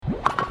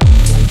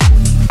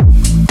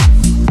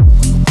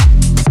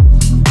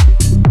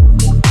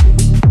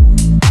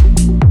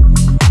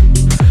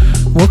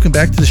Welcome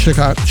back to the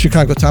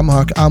Chicago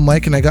Tomahawk. I'm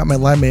Mike, and I got my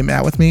live mate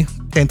Matt with me.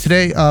 And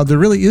today, there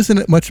really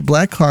isn't much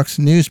Blackhawks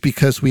news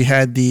because we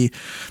had the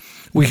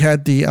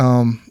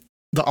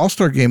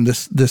All-Star game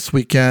this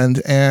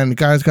weekend, and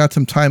guys got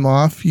some time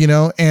off,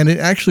 and it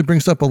actually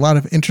brings up a lot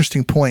of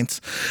interesting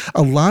points.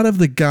 A lot of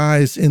the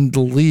guys in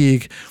the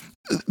league,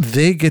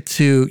 they get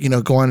to,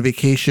 go on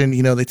vacation,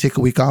 they take a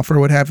week off or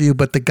what have you,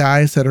 but the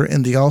guys that are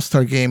in the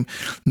All-Star game,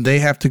 they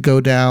have to go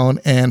down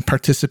and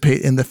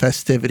participate in the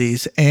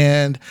festivities.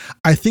 And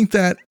I think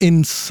that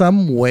in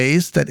some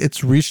ways that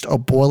it's reached a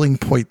boiling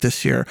point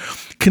this year.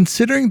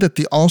 Considering that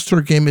the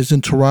All-Star game is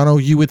in Toronto,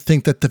 you would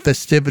think that the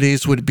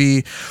festivities would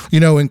be,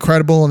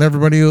 incredible and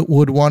everybody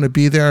would want to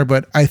be there.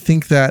 But I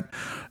think that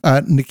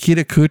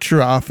Nikita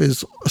Kucherov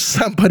is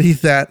somebody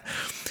that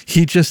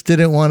he just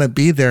didn't want to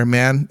be there,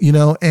 man,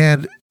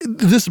 and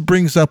this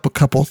brings up a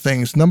couple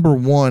things. Number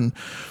one,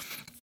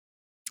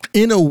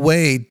 in a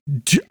way,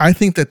 I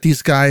think that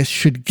these guys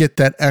should get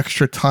that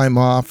extra time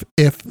off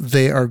if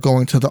they are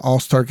going to the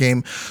All-Star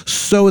game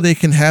so they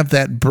can have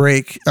that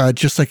break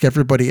just like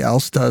everybody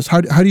else does.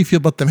 How do you feel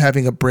about them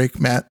having a break,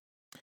 Matt?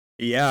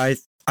 Yeah,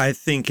 I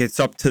think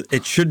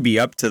it should be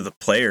up to the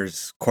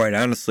players, quite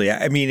honestly.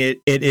 I mean,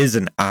 it is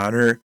an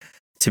honor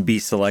to be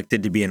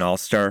selected to be an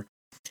All-Star.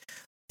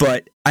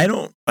 But I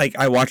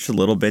watched a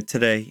little bit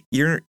today.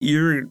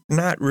 You're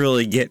not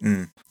really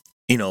getting,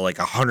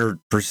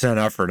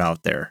 100% effort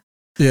out there.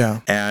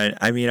 Yeah. And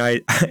I mean,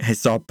 I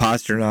saw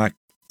Pasternak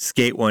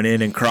skate one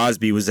in, and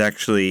Crosby was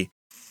actually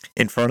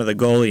in front of the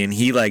goalie, and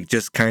he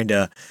just kind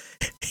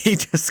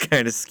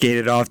of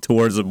skated off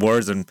towards the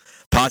boards, and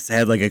Pasta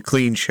had a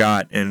clean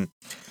shot. And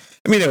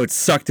I mean, it would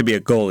suck to be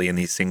a goalie in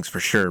these things for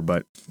sure,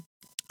 but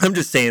I'm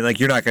just saying,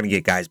 you're not going to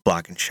get guys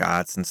blocking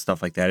shots and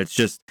stuff like that.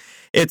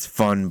 It's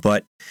fun.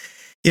 But,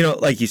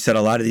 like you said,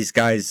 a lot of these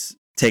guys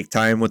take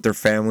time with their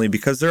family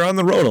because they're on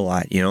the road a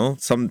lot,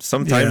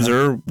 Sometimes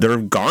they're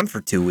gone for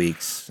 2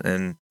 weeks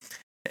and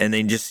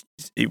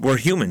we're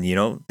human,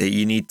 that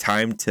you need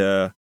time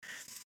to,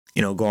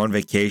 go on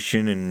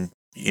vacation and,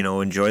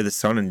 enjoy the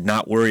sun and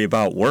not worry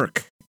about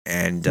work.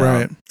 And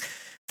right.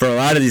 For a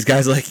lot of these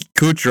guys like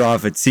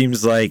Kucherov, it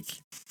seems like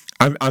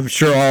I'm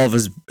sure all of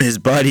his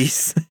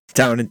buddies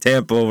down in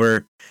Tampa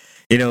were,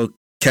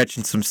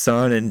 catching some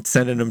sun and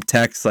sending him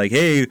texts like,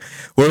 "Hey,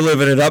 we're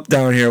living it up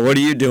down here. What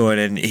are you doing?"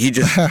 And he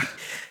just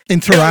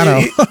in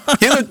Toronto,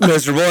 he looked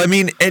miserable. I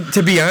mean, and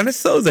to be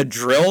honest though, the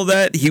drill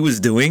that he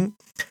was doing,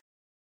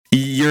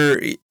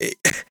 you're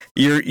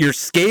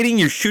skating,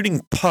 you're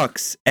shooting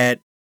pucks at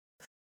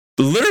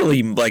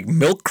literally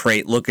milk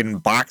crate looking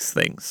box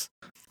things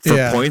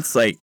for points.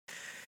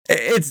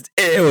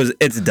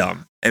 It's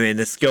dumb. I mean,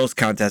 the skills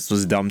contest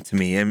was dumb to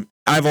me, and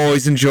I've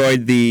always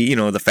enjoyed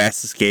the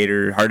fastest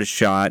skater, hardest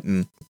shot,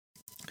 and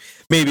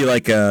maybe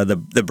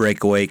the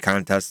breakaway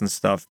contest and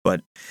stuff.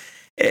 But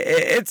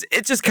it's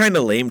just kind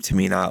of lame to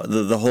me now.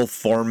 The whole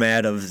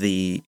format of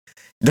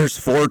there's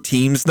 4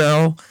 teams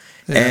now,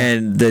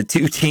 and the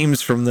 2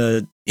 teams from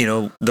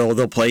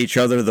they'll play each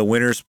other. The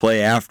winners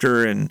play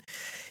after, and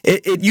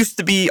it used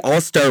to be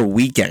All-Star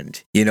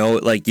weekend. You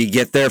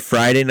get there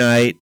Friday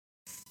night.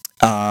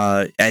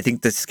 I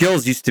think the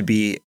skills used to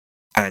be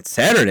on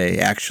Saturday,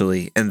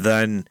 actually, and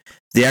then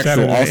the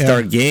actual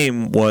All-Star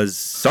game was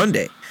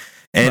Sunday,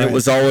 and it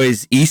was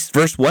always East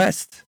versus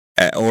West,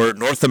 or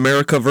North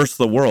America versus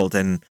the world,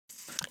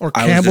 or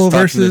Campbell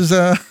versus.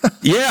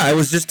 I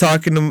was just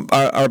talking to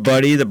our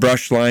buddy, the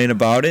Brush Line,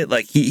 about it.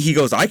 He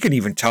goes, I can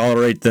even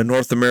tolerate the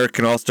North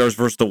American All-Stars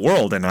versus the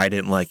world, and I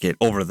didn't like it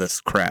over this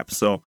crap.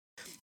 So,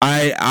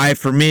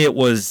 for me, it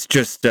was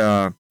just.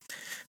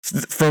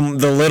 From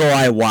the little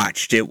I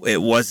watched,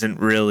 it wasn't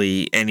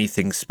really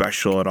anything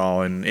special at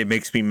all, and it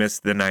makes me miss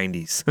the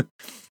 90s.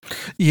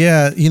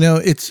 Yeah,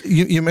 it's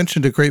you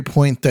mentioned a great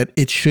point that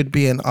it should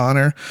be an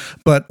honor,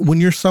 but when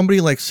you're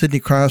somebody like Sidney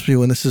Crosby,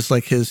 when this is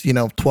his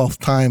 12th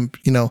time,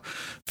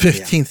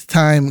 15th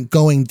time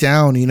going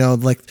down,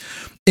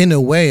 in a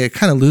way, it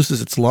kind of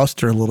loses its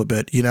luster a little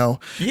bit,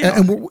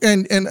 Yeah.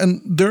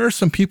 And there are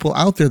some people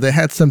out there that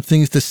had some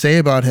things to say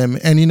about him,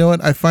 and you know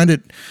what? I find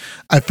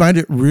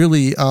it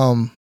really.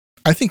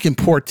 I think in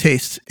poor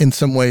taste in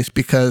some ways,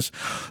 because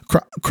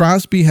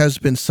Crosby has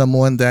been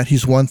someone that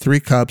he's won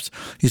 3 cups.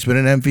 He's been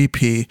an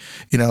MVP.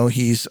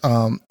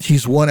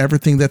 He's won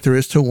everything that there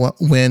is to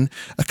win,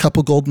 a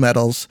couple gold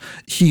medals.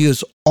 He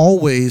has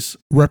always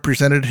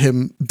represented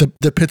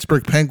the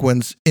Pittsburgh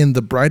Penguins in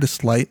the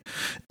brightest light.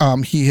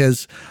 He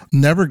has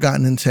never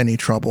gotten into any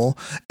trouble.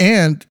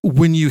 And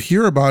when you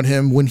hear about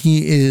him, when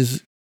he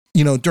is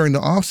during the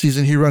off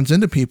season, he runs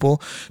into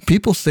people.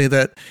 People say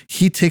that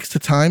he takes the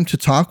time to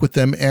talk with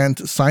them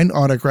and sign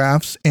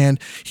autographs, and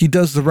he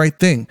does the right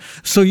thing.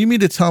 So you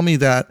mean to tell me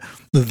that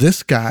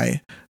this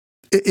guy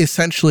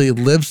essentially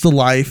lives the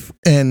life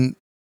and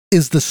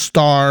is the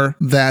star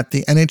that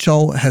the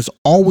NHL has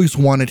always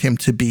wanted him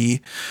to be,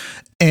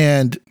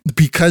 and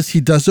because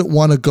he doesn't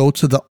want to go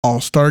to the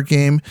All-Star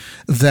game,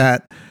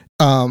 that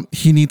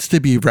he needs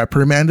to be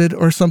reprimanded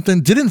or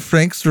something? Didn't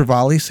Frank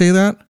Cervalli say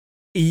that?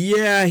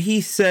 Yeah, he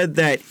said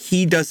that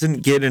he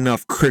doesn't get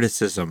enough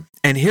criticism.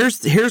 And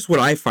here's what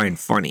I find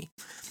funny.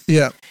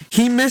 Yeah.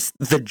 He missed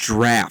the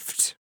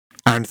draft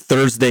on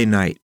Thursday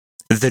night.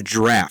 The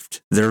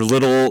draft. Their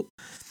little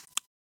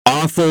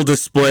awful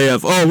display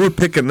of, oh, we're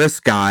picking this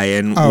guy,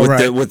 and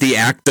with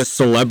the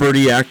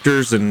celebrity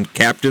actors and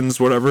captains,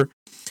 whatever.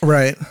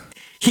 Right.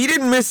 He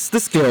didn't miss the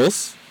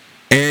skills,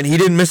 and he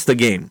didn't miss the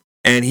game.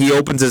 And he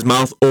opens his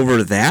mouth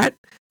over that.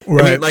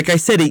 Right. I mean, like I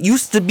said, it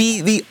used to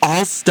be the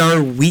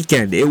All-Star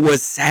weekend. It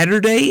was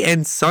Saturday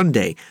and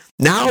Sunday.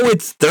 Now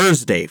it's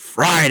Thursday,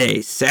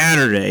 Friday,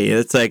 Saturday.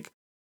 It's like,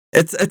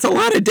 it's a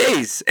lot of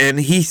days.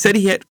 And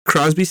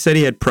Crosby said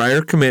he had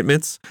prior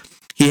commitments.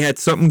 He had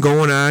something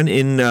going on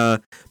in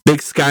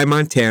Big Sky,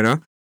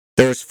 Montana.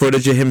 There's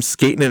footage of him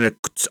skating in an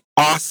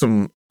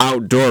awesome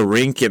outdoor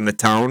rink in the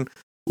town,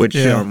 which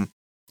I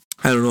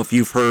don't know if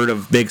you've heard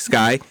of Big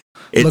Sky.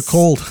 It's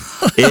cold.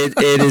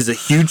 it is a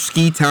huge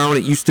ski town.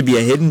 It used to be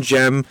a hidden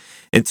gem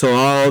until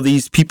all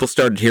these people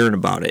started hearing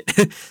about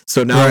it.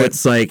 So now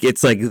it's like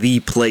the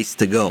place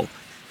to go.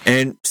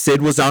 And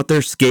Sid was out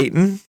there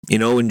skating,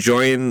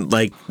 enjoying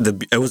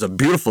it was a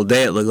beautiful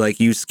day. It looked like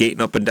he was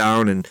skating up and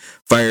down and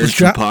firing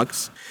some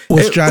pucks.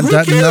 Was John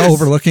Dutton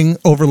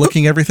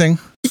overlooking everything?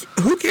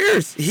 Who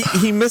cares?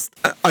 He missed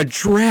a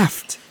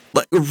draft.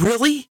 Like,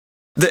 really?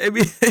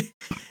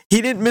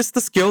 He didn't miss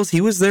the skills.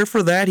 He was there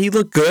for that. He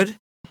looked good.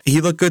 He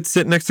looked good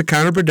sitting next to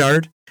Connor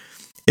Bedard.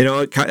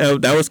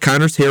 That was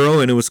Connor's hero,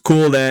 and it was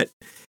cool that,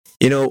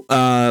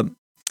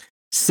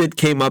 Sid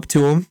came up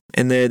to him,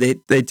 and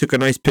they took a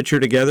nice picture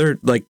together,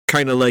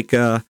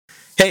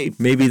 hey,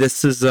 maybe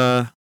this is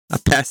a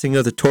passing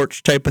of the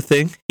torch type of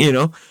thing,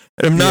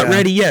 I'm not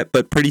ready yet,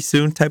 but pretty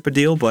soon type of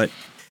deal. But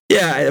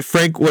yeah,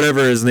 Frank,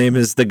 whatever his name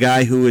is, the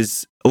guy who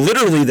is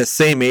literally the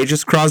same age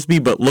as Crosby,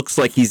 but looks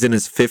like he's in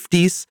his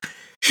 50s,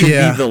 should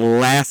be the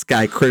last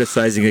guy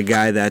criticizing a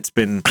guy that's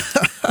been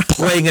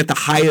playing at the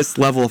highest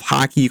level of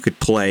hockey you could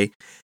play.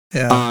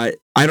 Yeah.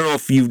 I don't know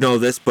if you know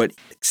this, but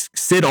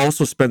Sid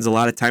also spends a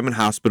lot of time in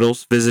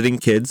hospitals visiting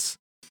kids.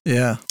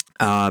 Yeah.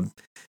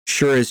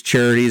 Sure, his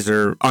charities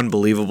are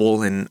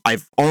unbelievable, and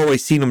I've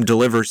always seen him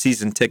deliver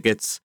season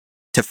tickets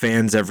to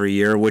fans every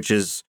year, which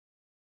is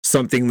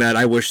something that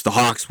I wish the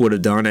Hawks would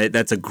have done.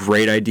 That's a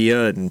great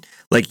idea, and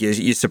like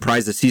you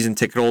surprise the season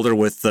ticket holder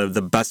with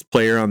the best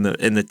player in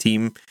the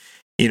team,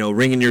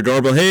 ringing your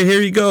doorbell, hey,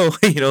 here you go,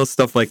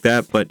 stuff like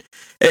that. But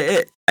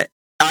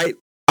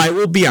I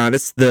will be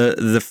honest,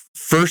 the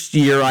first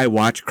year I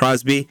watched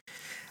Crosby,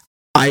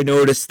 I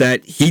noticed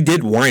that he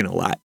did whine a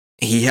lot.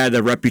 He had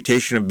a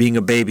reputation of being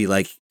a baby.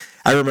 Like,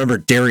 I remember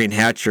Darian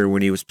Hatcher,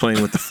 when he was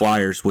playing with the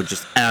Flyers, would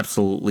just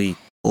absolutely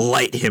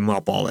light him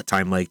up all the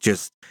time. Like,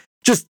 just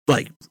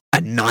like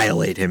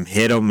annihilate him,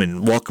 hit him,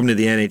 and welcome to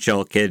the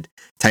NHL kid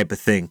type of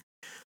thing.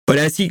 But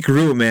as he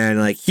grew, man,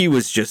 like, he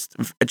was just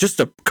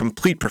a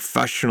complete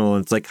professional.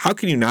 And it's like, how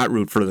can you not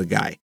root for the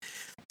guy?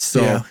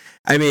 So,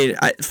 I mean,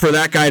 for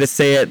that guy to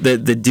say it,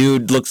 the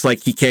dude looks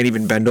like he can't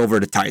even bend over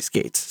to tie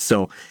skates.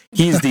 So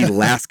he's the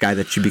last guy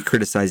that should be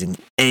criticizing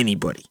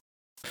anybody.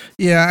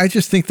 Yeah, I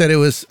just think that it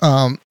was,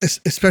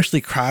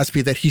 especially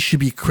Crosby, that he should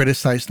be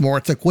criticized more.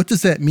 It's like, what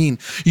does that mean?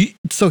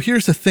 So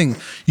here's the thing.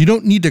 You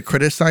don't need to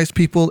criticize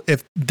people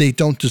if they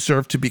don't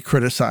deserve to be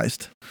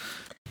criticized.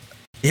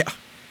 Yeah.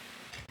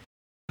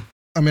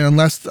 I mean,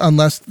 unless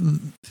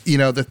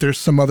that there's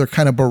some other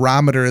kind of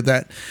barometer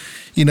that,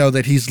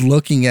 that he's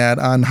looking at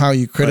on how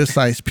you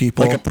criticize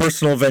people. Like a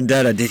personal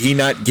vendetta. Did he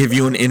not give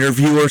you an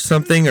interview or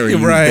something? Or are you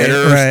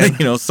bitter?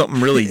 Right.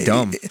 Something really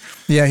dumb.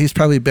 Yeah, he's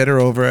probably bitter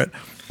over it.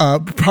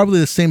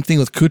 Probably the same thing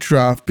with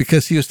Kucherov,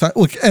 because he was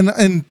talking. And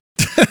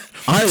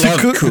I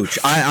love Kuch.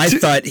 I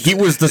thought he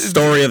was the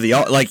story of the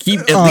he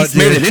at least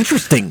made it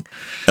interesting.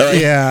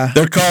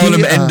 They're calling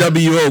him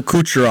NWO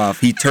Kucherov.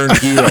 He turned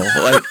heel.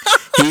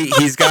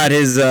 He's got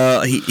his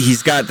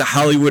he's got the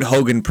Hollywood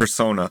Hogan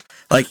persona.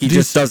 Like, he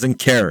just doesn't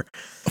care.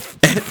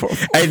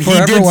 And he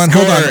everyone,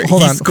 did score.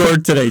 Hold on. He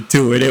scored today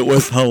too, and it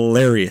was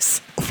hilarious.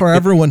 For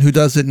everyone who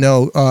doesn't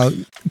know,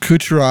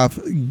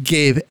 Kucherov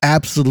gave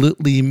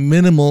absolutely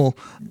minimal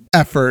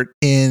effort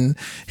in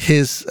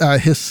his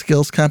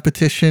skills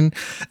competition.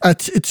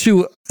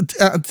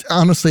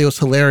 Honestly, it was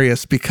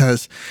hilarious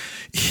because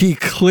he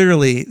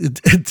clearly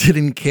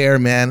didn't care,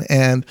 man.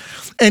 And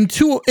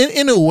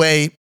in a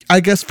way,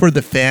 I guess for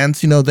the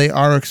fans, they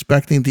are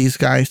expecting these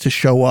guys to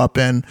show up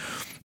and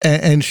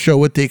show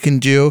what they can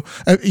do.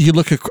 You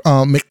look at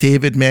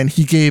McDavid, man.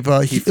 He gave.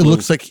 It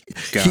looks like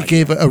he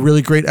gave a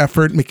really great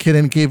effort.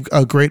 McKinnon gave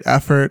a great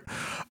effort.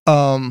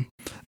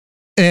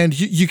 And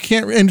you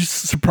can't. And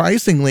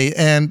surprisingly,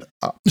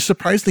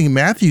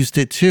 Matthews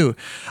did too.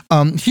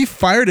 He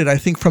fired it, I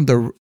think, from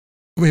the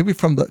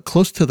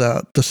close to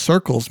the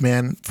circles,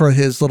 man, for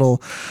his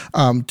little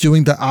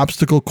doing the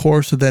obstacle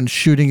course and then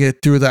shooting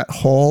it through that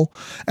hole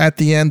at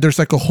the end. There's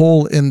like a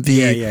hole in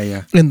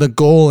the in the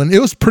goal, and it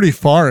was pretty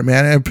far,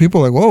 man. And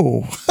people are like,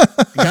 whoa.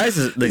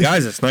 The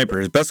guy's a sniper.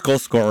 His best goal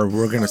scorer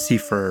we're gonna see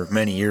for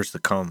many years to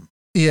come.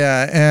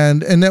 Yeah,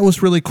 and that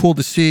was really cool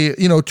to see.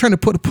 Trying to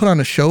put on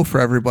a show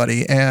for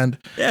everybody, and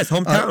Yeah, it's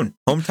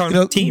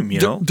hometown team.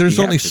 There's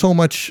only so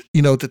much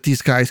that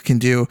these guys can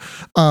do.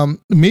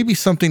 Maybe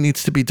something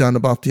needs to be done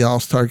about the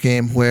All-Star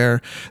game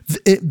where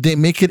they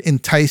make it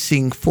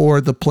enticing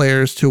for the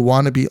players to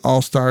want to be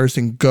All-Stars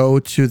and go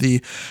to the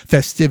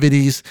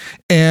festivities,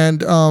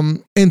 and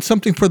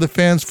something for the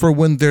fans for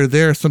when they're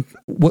there.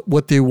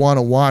 What they want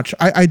to watch.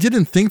 I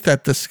didn't think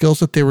that the skills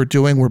that they were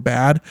doing were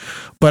bad,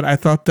 but I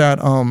thought that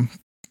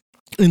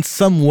in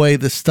some way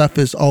the stuff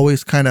is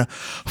always kind of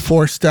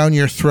forced down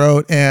your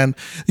throat, and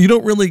you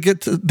don't really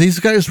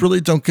these guys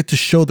really don't get to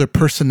show their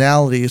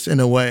personalities in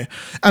a way.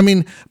 I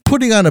mean,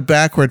 putting on a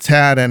backwards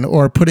hat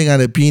or putting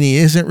on a beanie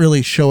isn't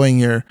really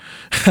showing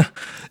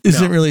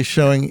really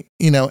showing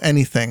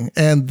anything,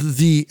 and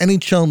the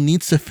NHL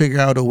needs to figure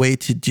out a way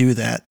to do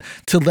that,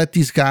 to let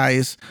these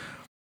guys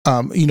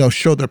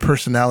show their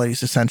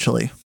personalities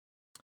essentially.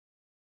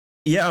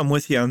 Yeah, I'm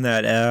with you on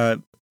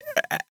that.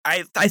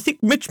 I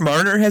think Mitch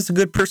Marner has a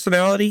good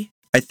personality.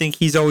 I think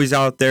he's always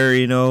out there,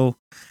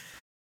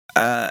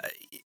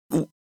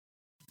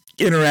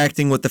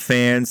 interacting with the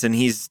fans, and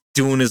he's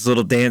doing his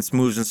little dance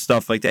moves and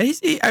stuff like that.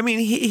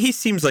 He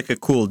seems like a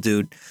cool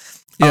dude.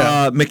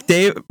 Yeah.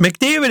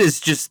 McDavid is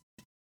just,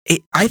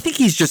 I think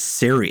he's just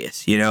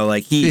serious, he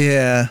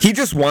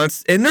just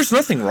wants, and there's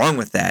nothing wrong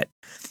with that.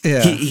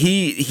 Yeah.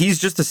 He's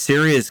just a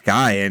serious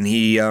guy, and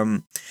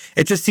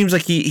it just seems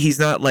like he's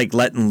not like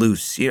letting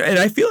loose, and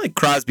I feel like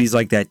Crosby's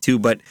like that too,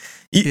 but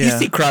you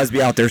see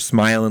Crosby out there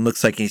smiling,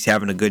 looks like he's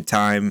having a good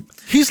time.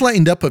 He's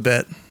lightened up a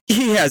bit.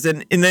 He has,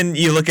 and then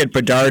you look at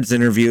Bedard's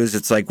interviews,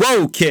 it's like,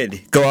 whoa,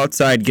 kid, go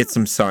outside, get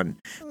some sun,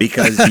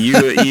 because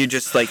you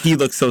just like, he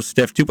looks so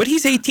stiff too, but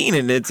he's 18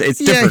 and it's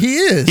different. Yeah, he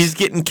is. He's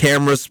getting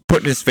cameras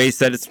put in his face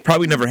that it's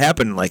probably never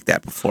happened like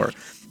that before.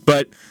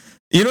 But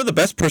the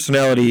best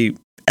personality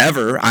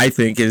ever, I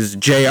think, is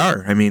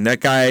JR. I mean,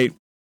 that guy,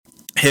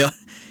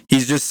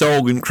 he's just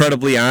so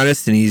incredibly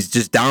honest, and he's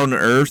just down to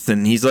earth,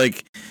 and he's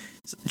like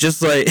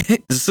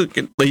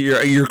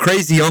your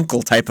crazy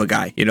uncle type of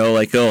guy,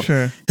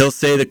 he'll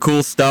say the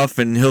cool stuff,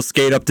 and he'll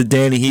skate up to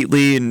Danny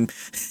Heatley, and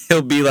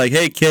he'll be like,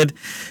 hey kid,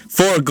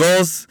 4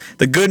 goals,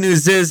 the good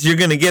news is you're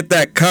gonna get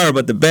that car,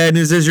 but the bad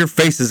news is your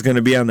face is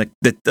gonna be on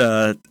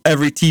the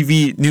every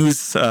TV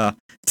news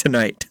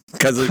tonight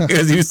because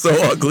he was so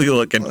ugly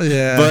looking.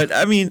 Yeah. But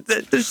I mean,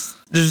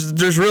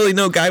 there's really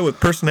no guy with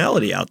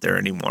personality out there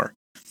anymore.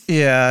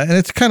 Yeah, and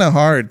it's kind of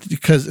hard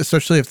because,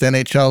 especially if the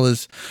NHL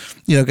is,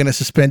 going to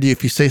suspend you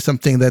if you say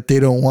something that they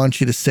don't want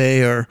you to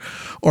say or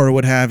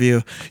what have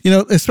you.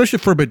 Especially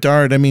for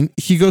Bedard. I mean,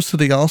 he goes to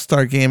the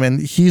All-Star game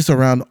and he's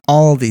around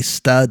all these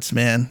studs,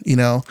 man.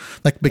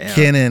 Like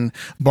McKinnon,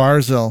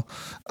 Barzal,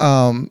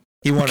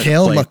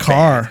 Cale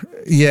Makar.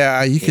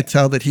 Yeah, you could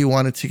tell that he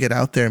wanted to get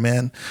out there,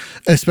 man.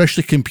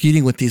 Especially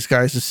competing with these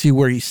guys to see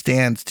where he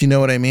stands. Do you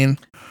know what I mean?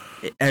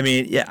 I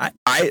mean, yeah.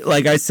 I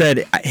like I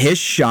said, his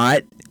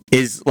shot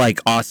is like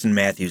Austin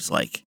Matthews,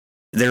 like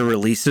their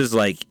releases,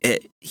 like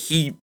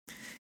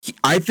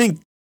I think,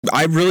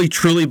 I really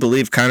truly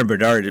believe Connor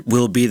Bedard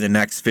will be the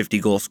next 50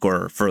 goal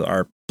scorer for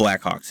our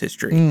Blackhawks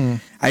history.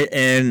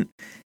 And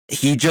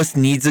he just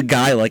needs a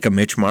guy like a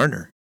Mitch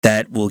Marner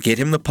that will get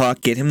him the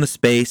puck, get him the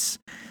space,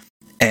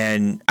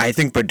 and I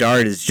think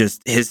Bedard is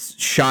just, his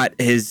shot,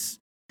 it's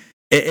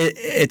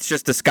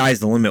just the sky's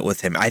the limit with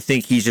him. I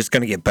think he's just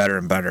going to get better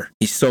and better.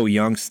 He's so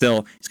young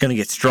still. He's going to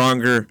get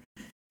stronger.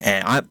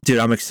 And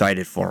I'm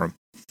excited for him.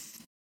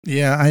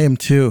 Yeah, I am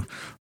too.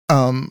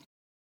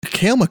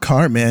 Cale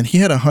Makar, man, he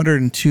had a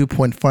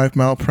 102.5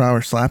 mile per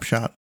hour slap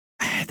shot.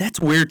 That's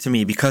weird to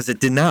me because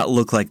it did not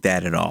look like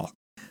that at all.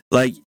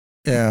 Like,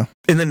 yeah,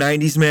 in the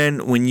 90s,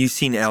 man, when you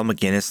seen Al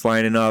McGinnis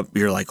lining up,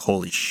 you're like,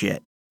 holy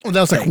shit. Well,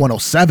 that was like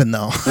 107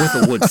 though. With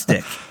a wood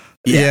stick.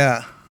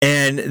 Yeah.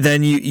 And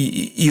then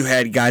you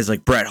had guys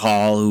like Brett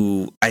Hall,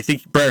 who I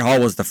think Brett Hall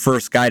was the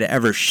first guy to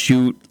ever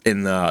shoot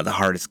in the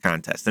hardest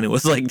contest. And it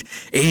was like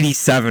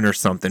 87 or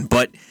something.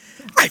 But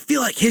I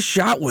feel like his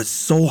shot was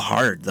so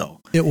hard,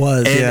 though. It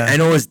was, and yeah. I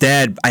know his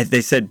dad,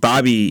 they said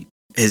Bobby,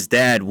 his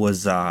dad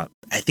was, I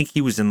think he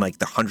was in like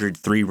the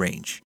 103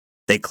 range.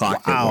 They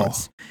clocked it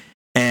once.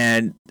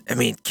 And, I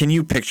mean, can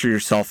you picture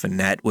yourself in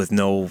net with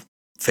no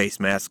face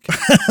mask?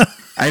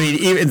 I mean,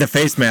 even the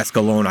face mask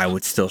alone, I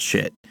would still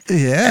shit.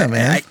 Yeah,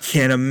 man. I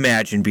can't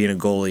imagine being a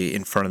goalie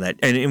in front of that.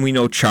 And we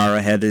know Chara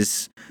had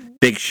his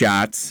big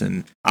shots,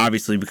 and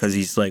obviously because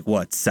he's like,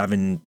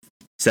 7'3",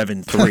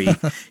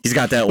 he's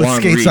got that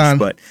long reach. On.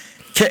 But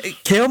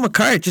Cale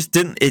Makar,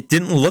 it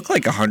didn't look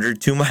like a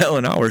 102 mile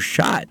an hour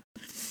shot.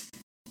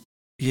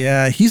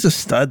 Yeah, he's a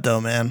stud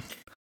though, man.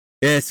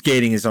 Yeah,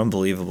 skating is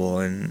unbelievable,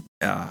 and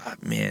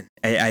man,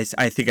 I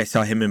think I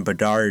saw him and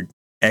Bedard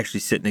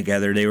actually sitting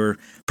together. They were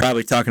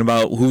probably talking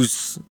about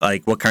who's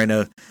like what kind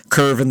of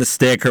curve in the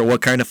stick or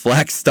what kind of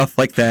flex, stuff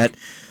like that.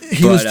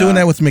 He was doing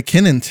that with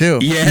McKinnon too.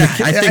 Yeah,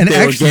 I think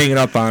they were ganging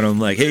up on him.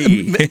 Like,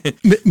 hey,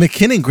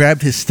 McKinnon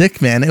grabbed his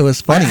stick, man. It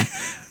was funny.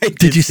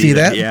 Did you see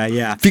that?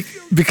 Yeah.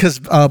 Because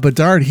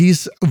Bedard,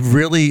 he's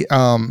really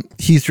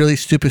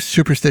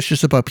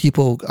superstitious about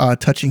people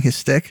touching his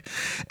stick,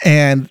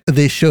 and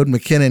they showed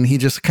McKinnon. He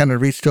just kind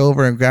of reached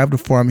over and grabbed it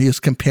for him. He was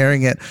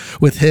comparing it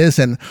with his,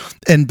 and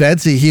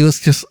Bedsy, he was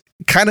just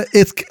kind of,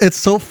 it's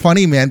so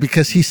funny, man,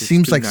 because he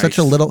seems like such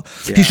a little,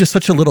 he's just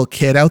such a little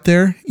kid out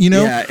there, you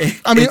know? Yeah,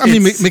 I mean,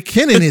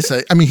 McKinnon is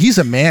he's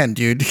a man,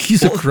 dude.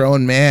 He's a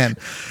grown man.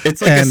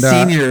 It's like a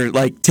senior,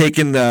 like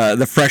taking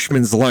the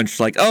freshman's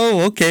lunch, like,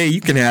 oh, okay, you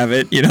can have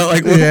it. You know,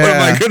 like, what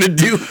am I going to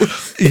do?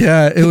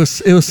 Yeah, it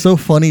was so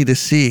funny to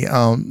see.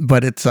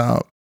 But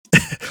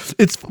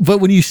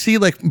but when you see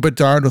like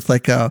Bedard with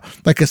like a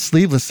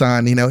sleeveless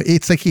on, you know,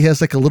 it's like he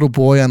has like a little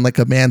boy on like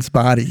a man's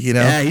body, you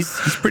know? Yeah,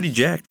 he's pretty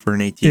jacked for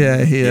an 18.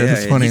 Yeah, he is.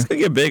 It's funny. He's going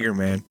to get bigger,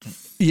 man.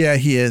 Yeah,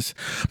 he is.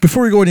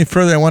 Before we go any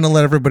further, I want to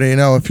let everybody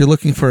know, if you're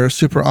looking for a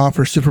super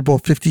offer, Super Bowl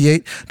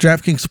 58,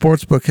 DraftKings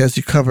Sportsbook has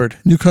you covered.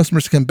 New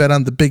customers can bet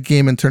on the big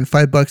game and turn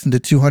 $5 into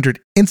 $200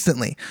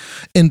 instantly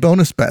in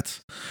bonus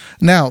bets.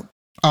 Now,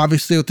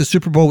 obviously, with the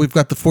Super Bowl, we've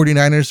got the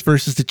 49ers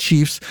versus the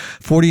Chiefs.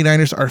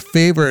 49ers are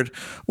favored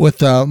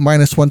with a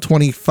minus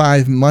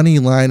 125 money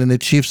line, and the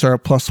Chiefs are a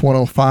plus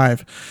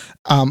 105.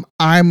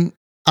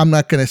 I'm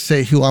not going to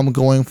say who I'm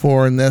going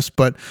for in this,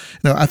 but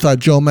I thought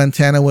Joe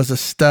Montana was a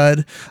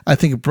stud. I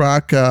think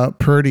Brock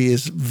Purdy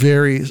is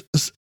very,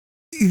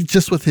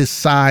 just with his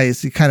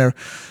size, he kind of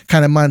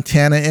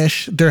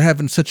Montana-ish. They're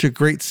having such a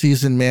great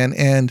season, man,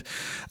 and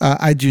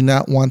I do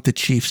not want the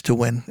Chiefs to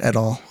win at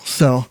all.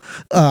 So,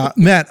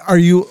 Matt, do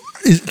you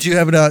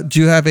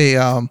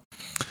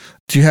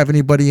have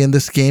anybody in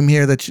this game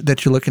here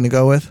that you're looking to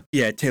go with?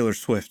 Yeah, Taylor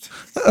Swift.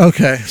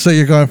 Okay, so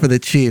you're going for the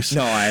Chiefs.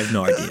 No, I have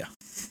no idea.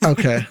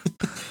 Okay.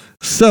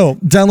 So,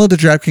 download the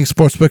DraftKings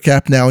Sportsbook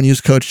app now and use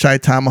code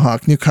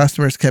ShyTomahawk. New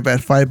customers can bet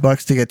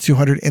 $5 to get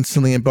 $200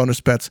 instantly in bonus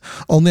bets.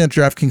 Only on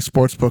DraftKings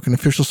Sportsbook, an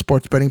official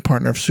sports betting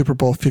partner of Super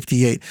Bowl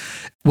 58,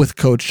 with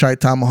code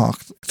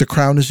ShyTomahawk. The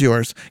crown is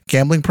yours.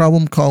 Gambling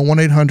problem? Call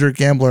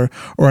 1-800-GAMBLER,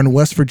 or in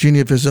West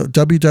Virginia, visit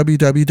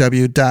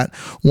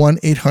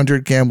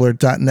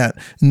www.1800gambler.net.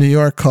 In New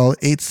York, call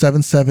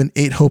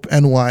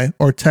 877-8-HOPE-NY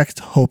or text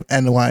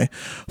HOPE-NY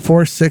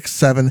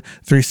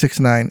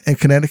 467-369. In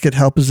Connecticut,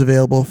 help is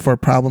available for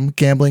problem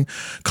gambling.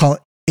 Call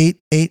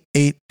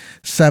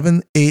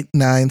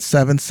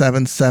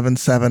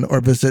 888-789-7777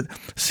 or visit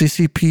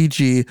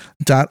ccpg.org.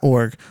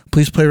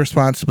 Please play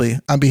responsibly.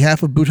 On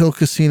behalf of Boot Hill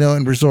Casino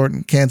and Resort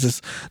in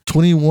Kansas,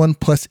 21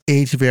 plus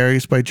age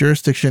varies by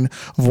jurisdiction,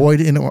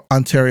 void in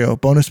Ontario.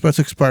 Bonus bets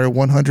expire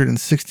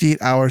 168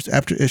 hours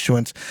after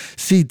issuance.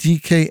 See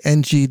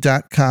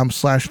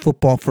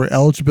dkng.com/football for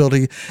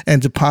eligibility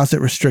and deposit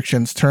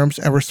restrictions, terms,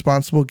 and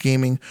responsible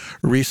gaming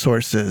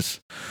resources.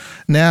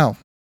 Now,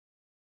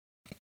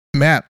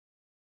 Matt,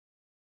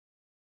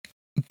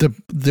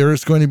 there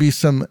is going to be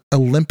some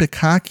Olympic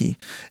hockey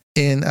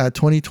in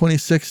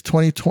 2026,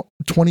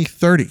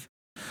 2030.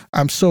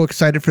 I'm so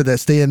excited for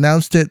this. They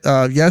announced it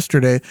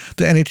yesterday,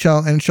 the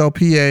NHL,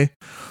 NHLPA,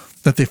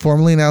 that they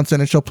formally announced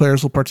NHL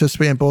players will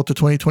participate in both the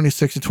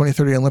 2026 and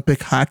 2030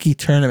 Olympic hockey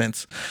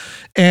tournaments.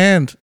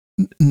 And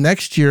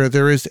next year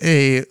there is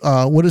a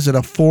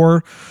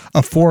four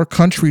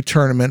country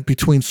tournament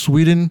between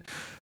Sweden,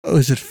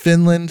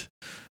 Finland,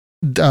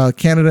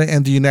 Canada,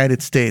 and the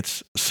United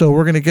States. So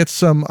we're gonna get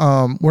some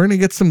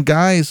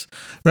guys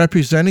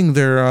representing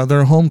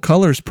their home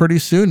colors pretty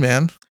soon,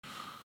 man.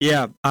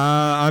 Yeah,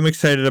 I'm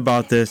excited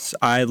about this.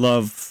 I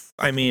love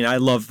when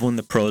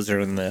the pros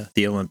are in the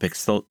Olympics.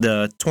 So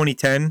the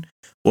 2010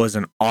 was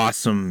an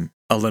awesome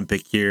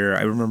Olympic year.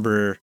 I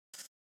remember,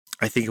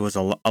 I think it was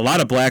a lot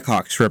of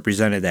Blackhawks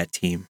represented that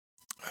team.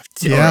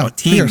 Yeah,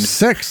 teams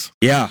 6.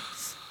 Yeah,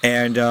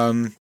 and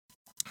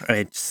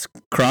it's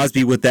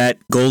Crosby with that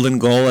golden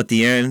goal at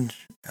the end,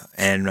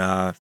 and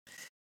that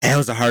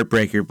was a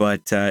heartbreaker,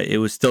 but it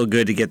was still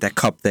good to get that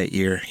cup that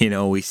year. It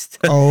was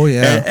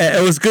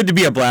good to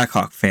be a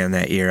Blackhawk fan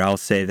that year. I'll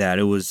say that.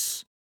 It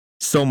was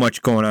so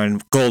much going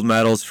on. Gold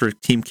medals for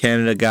Team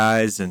Canada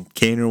guys, and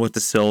Kaner with the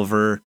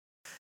silver.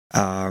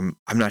 I'm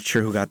not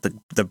sure who got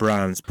the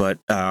bronze, but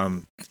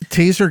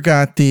Taser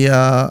got the.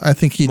 I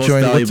think he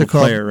joined. What's it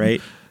called? Player,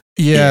 right?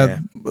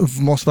 Yeah,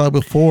 most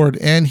valuable forward,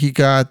 and he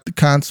got the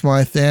Conn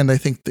Smythe, and I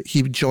think that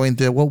he joined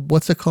the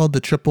what's it called, the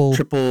triple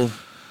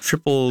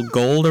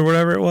gold or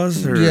whatever it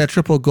was.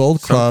 Triple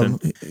gold club.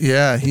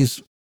 Yeah,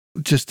 he's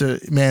just a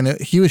man.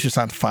 He was just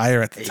on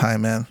fire at the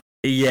time, man.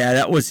 Yeah,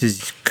 that was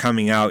his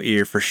coming out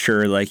year for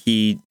sure. Like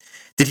did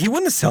he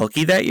win the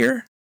Selke that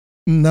year?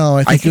 No,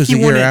 I think it was the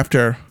year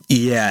after.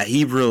 Yeah,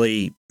 he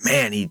really,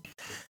 man.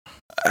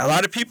 A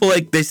lot of people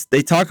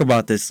they talk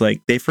about this,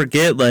 like they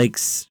forget. Like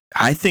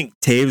I think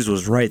Taves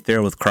was right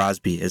there with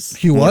Crosby as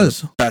he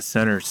was best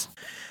centers,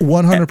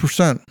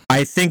 100%.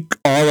 I think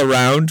all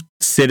around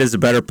Sid is a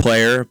better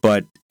player,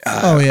 but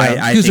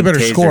I he's a better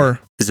Taser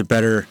scorer. Is a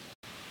better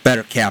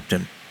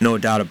captain, no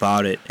doubt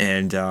about it.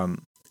 And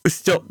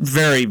still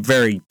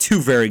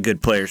two very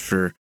good players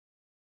for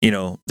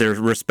their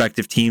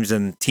respective teams.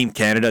 And Team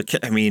Canada,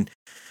 I mean,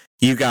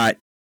 you got,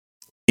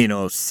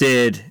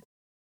 Sid,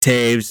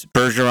 Taves,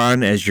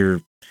 Bergeron as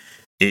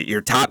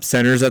your top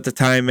centers at the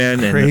time, man.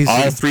 Crazy. And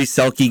all three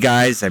Selke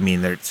guys. I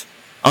mean, they're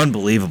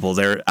unbelievable.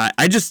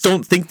 I just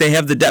don't think they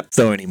have the depth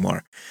though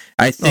anymore.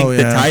 I think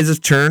the tides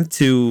have turned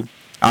to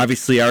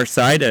obviously our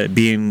side,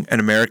 being an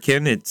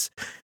American. It's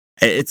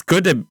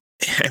good to,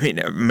 I mean,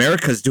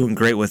 America's doing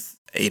great with,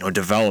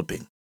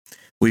 developing.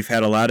 We've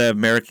had a lot of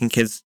American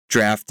kids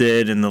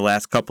drafted in the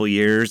last couple of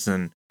years.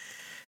 And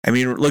I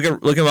mean, look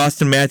at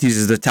Austin Matthews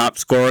is the top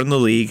scorer in the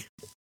league.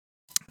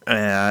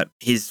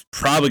 He's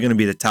probably going to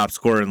be the top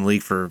scorer in the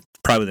league for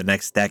probably the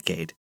next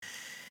decade.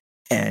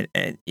 And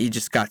he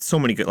just got so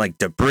many good, like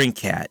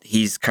DeBrincat.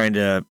 He's kind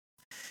of,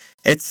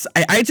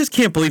 I just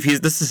can't believe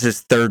this is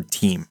his third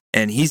team,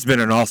 and he's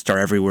been an all-star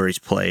everywhere he's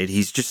played.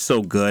 He's just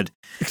so good.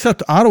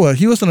 Except Ottawa.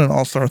 He wasn't an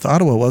all-star with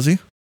Ottawa, was he?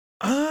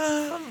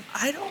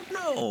 I don't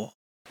know.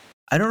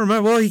 I don't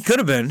remember. Well, he could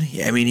have been.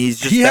 I mean,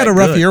 he had a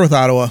rough year with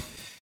Ottawa.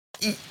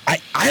 I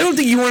don't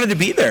think he wanted to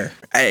be there.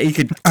 You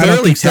could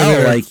clearly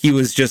tell, like, he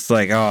was just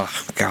like, oh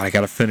God, I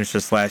got to finish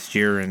this last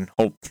year and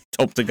hope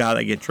to God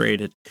I get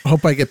traded.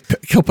 Hope I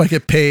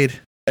get paid.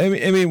 I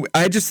mean,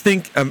 I just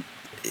think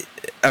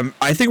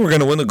I think we're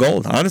going to win the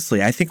gold.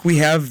 Honestly, I think we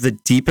have the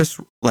deepest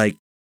like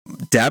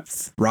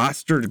depth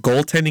roster,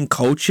 goaltending,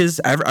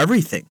 coaches,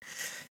 everything.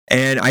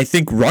 And I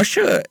think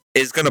Russia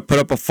is going to put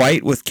up a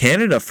fight with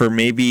Canada for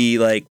maybe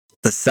like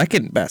the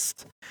second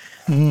best.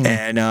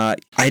 And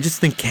I just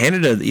think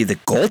Canada, the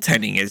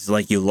goaltending is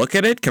like, you look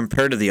at it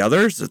compared to the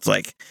others, it's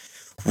like,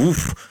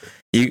 oof.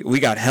 We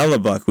got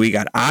Hellebuck, we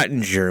got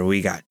Ottinger,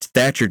 we got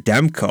Thatcher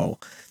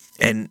Demko,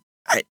 and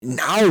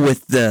now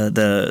with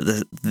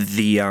the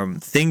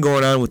thing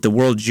going on with the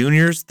World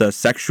Juniors, the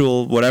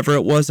sexual whatever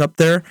it was up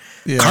there,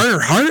 Carter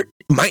Hart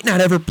might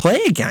not ever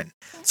play again.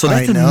 So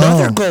that's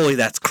another goalie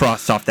that's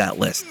crossed off that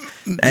list.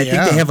 I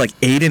think they have like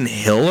Aiden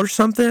Hill or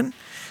something.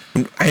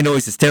 I know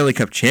he's a Stanley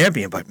Cup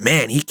champion, but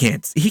man, he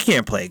can't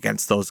play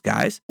against those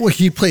guys. Well,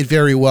 he played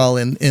very well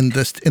in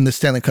the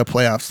Stanley Cup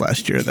playoffs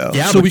last year, though.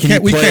 Yeah, so we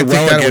can't take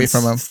that away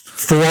from him.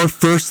 4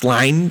 first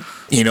line,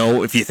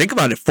 if you think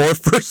about it, 4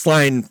 first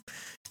line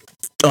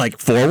like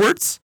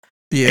forwards.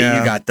 Yeah,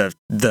 you got the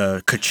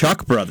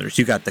Tkachuk brothers,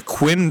 you got the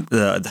Quinn,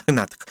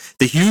 the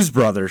Hughes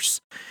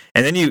brothers,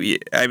 and then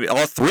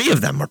all 3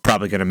 of them are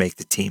probably going to make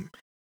the team.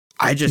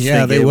 I just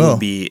think it will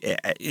be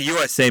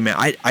USA, man.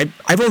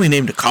 I've only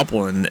named a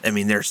couple, and I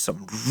mean, there's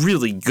some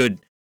really good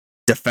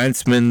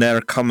defensemen that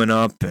are coming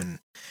up, and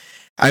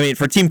I mean,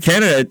 for Team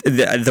Canada,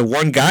 the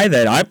one guy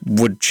that I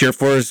would cheer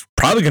for is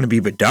probably going to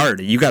be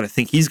Bedard. You got to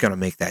think he's going to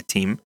make that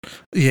team.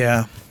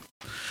 Yeah,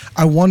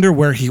 I wonder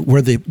where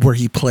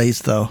he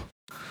plays though.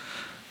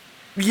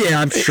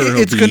 Yeah, I'm sure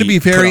it's going to be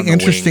very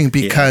interesting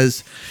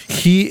because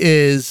he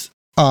is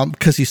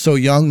because he's so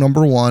young.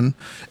 Number one,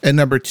 and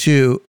number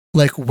two.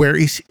 Like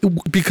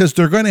because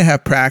they're going to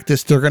have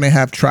practice, they're going to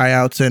have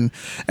tryouts and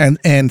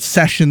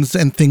sessions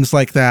and things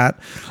like that.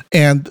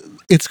 And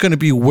it's going to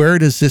be, where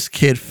does this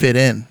kid fit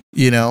in?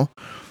 Yeah.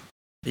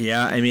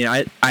 I mean,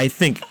 I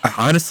think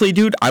honestly,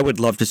 dude, I would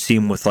love to see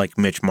him with like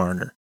Mitch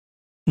Marner,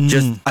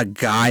 just a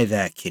guy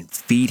that can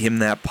feed him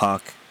that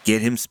puck,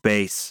 get him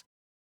space,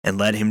 and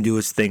let him do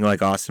his thing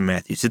like Austin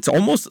Matthews. It's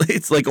almost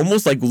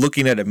like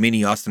looking at a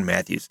mini Austin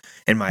Matthews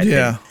in my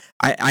opinion.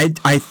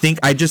 I think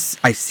I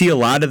see a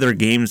lot of their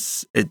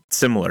games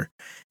similar.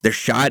 Their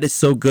shot is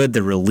so good,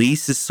 the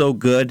release is so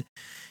good,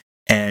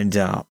 and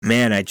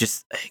man, I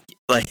just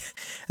like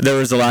there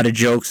was a lot of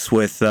jokes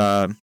with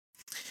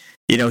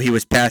he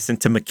was passing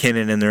to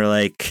McKinnon, and they're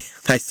like,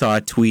 I saw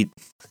a tweet,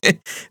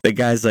 the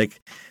guy's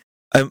like,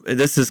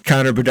 this is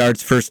Connor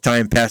Bedard's first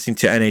time passing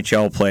to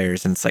NHL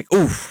players, and it's like,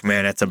 oof,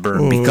 man, that's a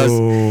burn.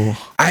 Because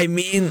I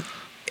mean,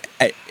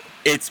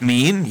 it's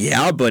mean,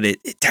 yeah, but it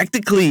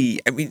technically,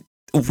 I mean.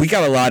 We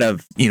got a lot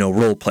of,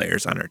 role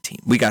players on our team.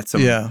 We got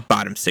some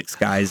bottom 6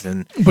 guys,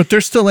 but they're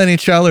still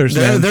NHLers.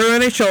 They're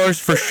NHLers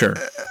for sure.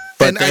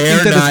 But and I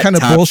think that it's kind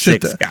of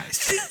bullshit.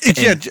 Guys.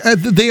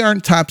 They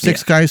aren't top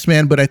 6 guys,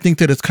 man. But I think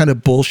that it's kind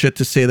of bullshit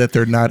to say that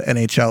they're not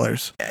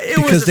NHLers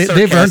because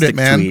they've earned it,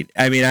 man. Tweet.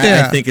 I mean,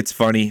 I think it's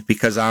funny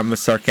because I'm a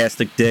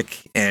sarcastic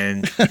dick,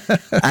 and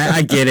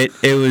I get it.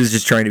 It was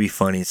just trying to be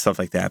funny and stuff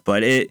like that.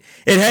 But it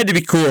had to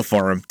be cool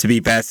for him to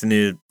be passing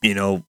to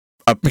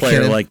a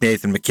player like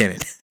Nathan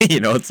McKinnon.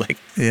 It's like,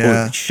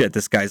 holy shit,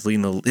 this guy's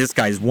leading this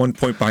guy's 1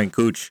 point behind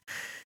Cooch.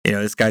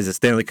 This guy's a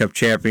Stanley Cup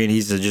champion.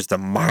 He's just a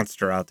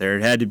monster out there.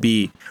 It had to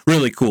be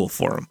really cool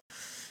for him.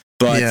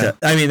 But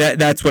I mean,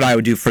 that's what I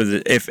would do for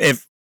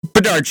if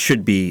Bedard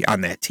should be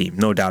on that team,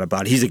 no doubt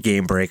about it. He's a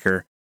game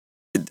breaker.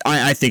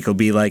 I think he'll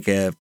be like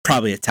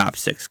probably a top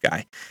 6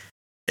 guy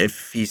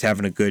if he's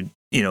having a good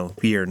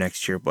year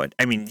next year. But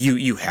I mean,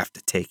 you have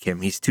to take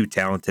him. He's too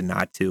talented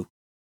not to.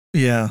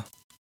 Yeah.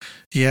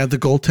 Yeah, the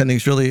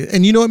goaltending's really,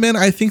 and you know what, man?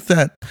 I think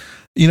that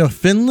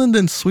Finland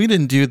and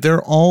Sweden, dude,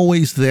 they're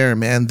always there,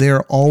 man.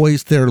 They're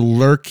always there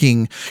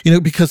lurking,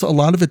 because a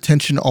lot of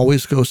attention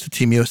always goes to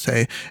Team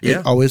USA. Yeah.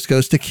 It always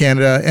goes to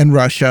Canada and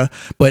Russia,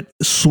 but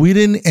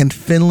Sweden and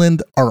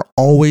Finland are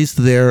always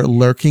there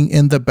lurking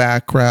in the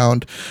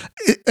background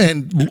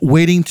and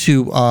waiting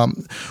to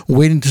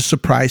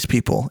surprise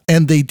people.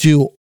 And they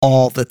do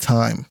all the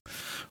time.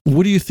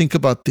 What do you think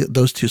about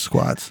those two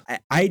squads?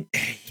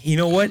 You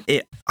know what?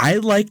 I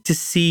like to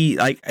see,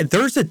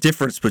 there's a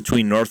difference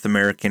between North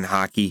American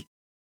hockey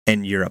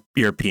and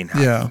European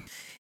hockey. Yeah.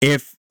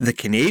 If the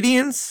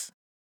Canadians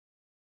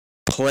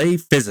play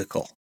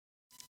physical,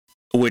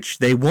 which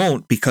they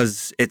won't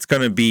because it's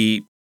going to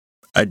be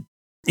a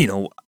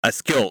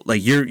skill.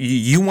 Like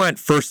you want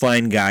first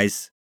line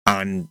guys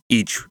on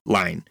each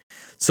line.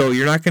 So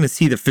you're not going to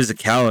see the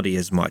physicality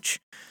as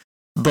much.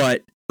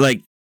 But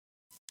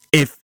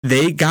if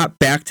they got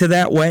back to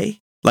that way,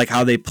 like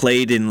how they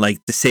played in the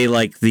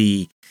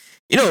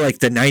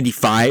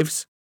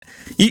 95s,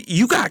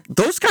 you got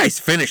those guys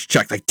finish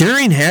check. Like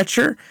Darian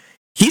Hatcher,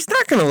 he's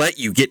not going to let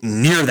you get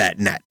near that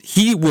net.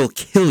 He will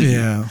kill you.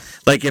 Yeah.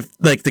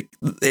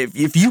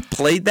 If you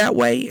played that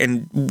way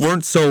and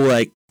weren't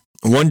so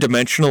one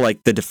dimensional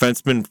like the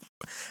defenseman,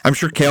 I'm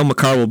sure Cale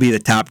Makar will be the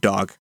top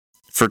dog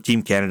for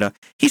Team Canada.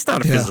 He's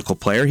not a physical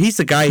player. He's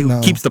the guy who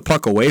keeps the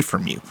puck away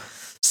from you.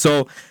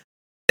 So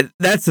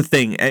that's the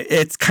thing.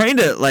 It's kind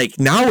of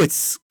now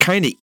it's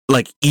kind of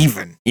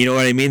even. You know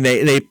what I mean?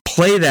 They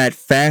play that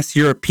fast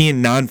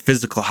European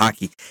non-physical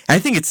hockey. I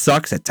think it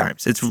sucks at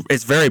times.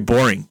 It's very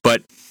boring.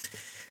 But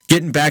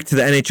getting back to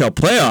the NHL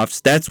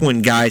playoffs, that's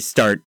when guys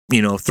start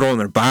throwing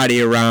their body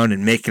around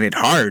and making it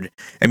hard.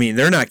 I mean,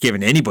 they're not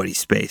giving anybody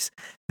space.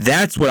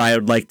 That's what I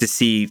would like to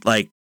see.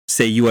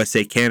 Say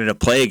USA Canada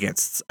play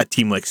against a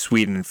team like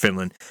Sweden and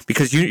Finland,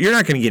 because you're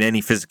not going to get any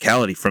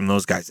physicality from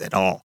those guys at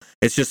all.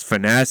 It's just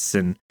finesse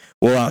and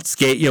we'll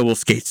outskate you, we'll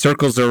skate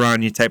circles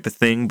around you type of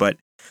thing. But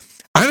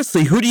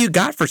honestly, who do you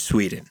got for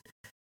Sweden?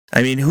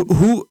 I mean,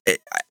 who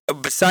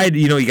beside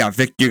you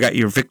got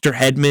your Victor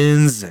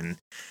Hedmans, and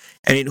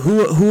I mean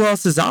who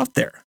else is out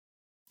there?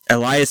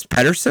 Elias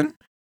Pettersson?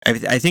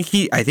 I think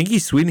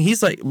he's Sweden.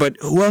 He's but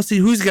who's he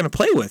going to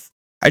play with?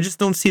 I just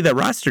don't see that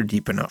roster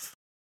deep enough.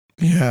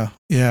 Yeah,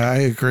 I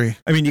agree.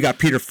 I mean, you got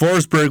Peter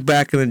Forsberg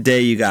back in the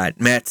day. You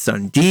got Matt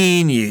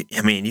Sundin. You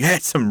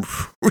had some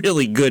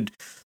really good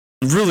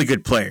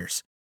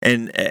players.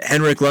 And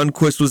Henrik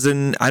Lundqvist was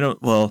in.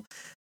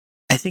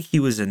 I think he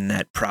was in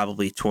that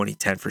probably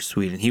 2010 for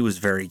Sweden. He was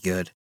very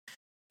good.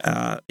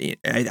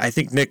 I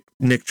think Nick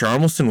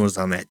Jarmelson was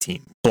on that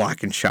team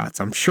blocking shots.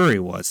 I'm sure he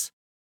was.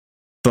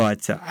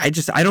 But I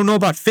don't know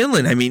about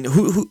Finland. I mean,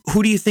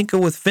 who do you think of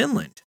with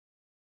Finland?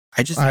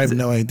 I have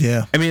no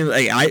idea. I mean,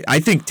 I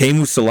think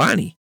Teemu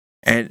Selanne,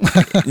 and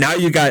now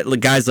you got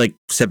guys like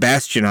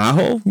Sebastian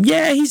Aho.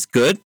 Yeah, he's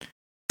good,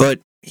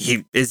 but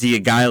is he a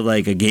guy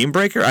like a game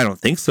breaker? I don't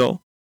think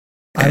so.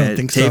 I don't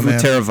think so,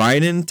 man. Teuvo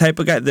Teravainen type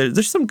of guy.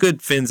 There's some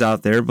good Finns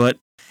out there, but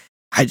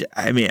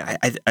I mean,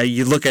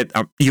 you look at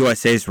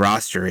USA's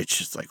roster, it's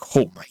just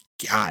oh my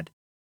God,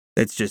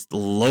 that's just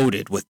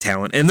loaded with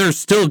talent, and there's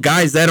still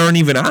guys that aren't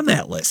even on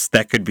that list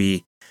that could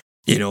be,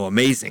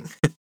 amazing.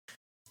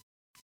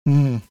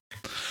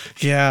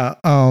 Yeah.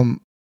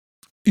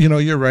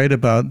 You're right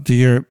about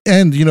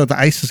and the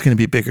ice is going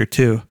to be bigger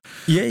too.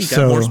 Yeah, you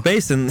got more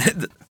space, and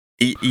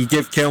you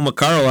give Cale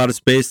Makar a lot of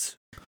space.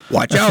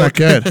 Watch out. Not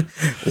good.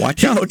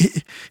 Watch out.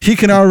 He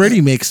can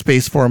already make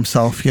space for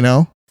himself,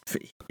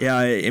 Yeah,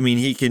 I mean,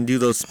 he can do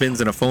those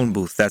spins in a phone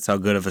booth. That's how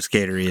good of a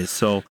skater he is.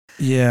 So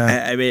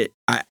yeah, I mean,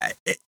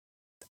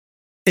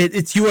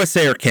 it's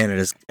USA or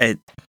Canada's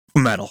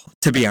medal.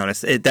 To be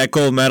honest, that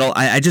gold medal,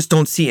 I just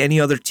don't see any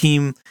other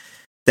team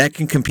that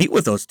can compete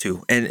with those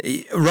two. And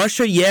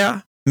Russia,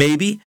 yeah,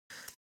 maybe.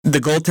 The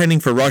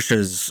goaltending for Russia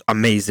is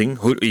amazing.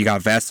 You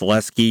got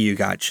Vasilevsky, you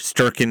got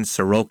Shesterkin,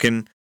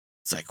 Sorokin.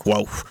 It's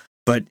whoa.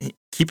 But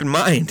keep in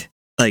mind,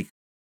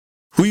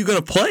 who are you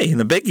going to play in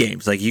the big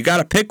games? You got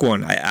to pick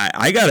one.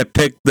 I got to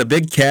pick the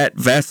big cat,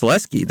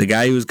 Vasilevsky, the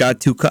guy who's got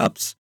 2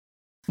 cups.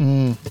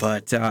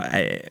 But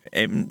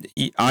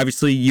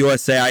obviously,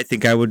 USA, I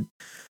think I would,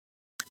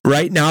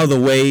 right now, the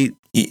way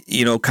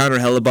Connor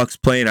Hellebuck's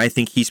playing, I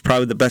think he's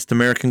probably the best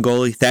American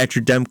goalie.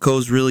 Thatcher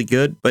Demko's really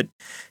good, but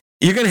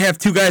you're going to have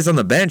 2 guys on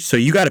the bench, so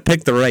you got to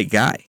pick the right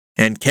guy.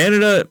 And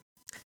Canada,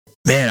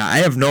 man, I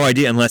have no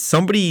idea unless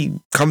somebody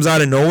comes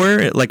out of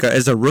nowhere,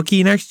 as a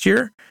rookie next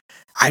year.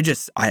 I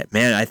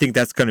think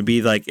that's going to be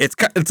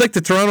it's like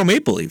the Toronto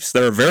Maple Leafs.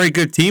 They're a very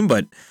good team,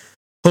 but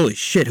holy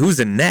shit, who's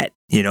in net?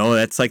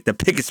 That's the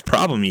biggest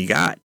problem you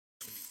got.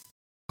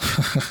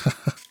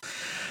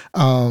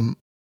 Do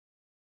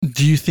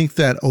you think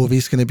that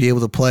Ovi's going to be able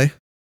to play?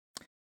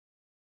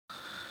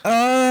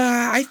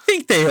 I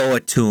think they owe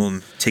it to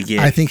him to get.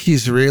 I think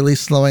he's really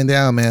slowing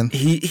down, man.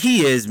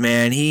 He is,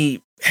 man. His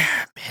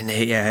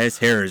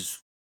hair is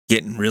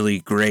getting really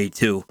gray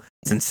too.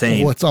 It's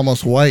insane. Oh, it's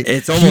almost white.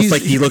 It's almost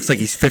like he looks like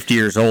he's 50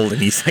 years old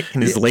and he's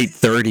in his late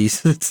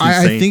 30s. It's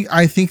insane.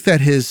 I think that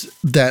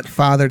that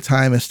father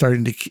time is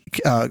starting to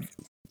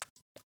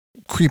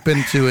creep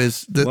into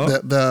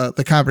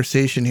the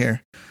conversation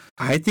here?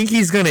 I think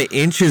he's going to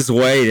inch his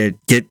way to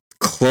get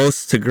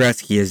close to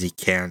Gretzky as he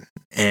can.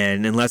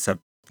 And unless a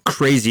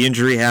crazy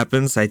injury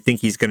happens, I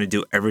think he's going to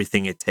do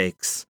everything it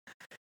takes.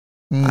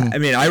 I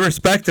mean, I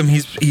respect him.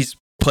 He's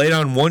played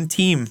on one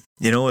team,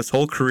 his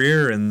whole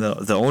career, and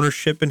the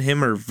ownership and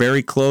him are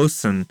very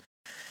close, and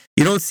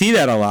you don't see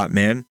that a lot,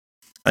 man.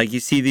 Like,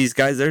 you see these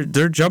guys,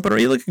 they're jumping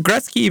around. You look at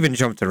Gretzky, even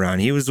jumped around.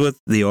 He was with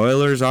the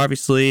Oilers,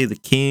 obviously, the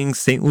Kings,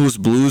 St. Louis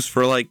Blues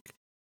for like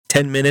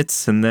 10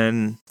 minutes, and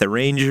then the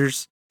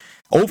Rangers.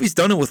 Ovi's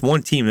done it with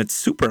one team. It's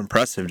super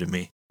impressive to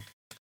me.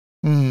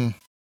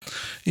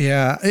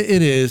 Yeah,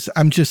 it is.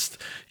 I'm just,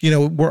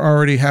 we're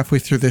already halfway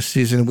through this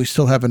season. We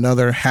still have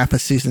another half a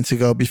season to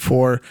go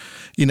before,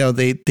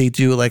 they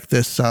do like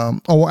this.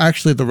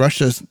 Actually,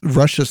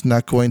 Russia's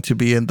not going to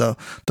be in the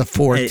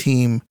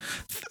 4-team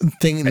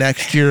thing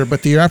next year,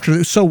 but the year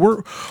after. So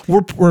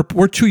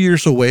we're 2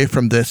 years away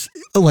from this.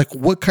 Like,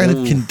 what kind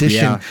of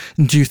condition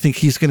do you think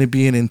he's going to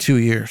be in 2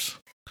 years?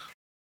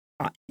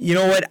 You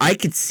know what? I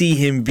could see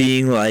him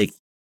being like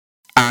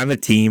on a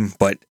team,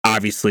 but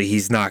obviously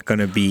he's not going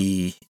to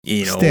be,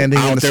 standing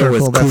out in the there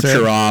circle, with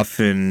Kucherov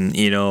and,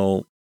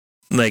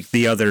 like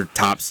the other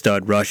top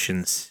stud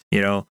Russians,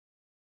 Yeah.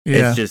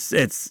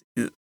 It's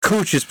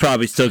Kuch is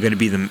probably still going to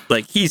be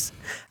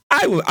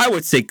I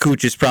would say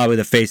Kuch is probably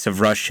the face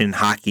of Russian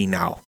hockey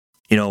now,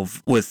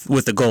 with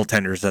the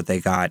goaltenders that they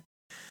got.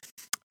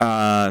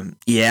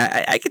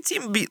 I could see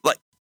him be like,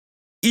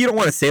 you don't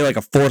want to say like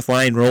a fourth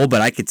line role,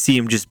 but I could see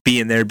him just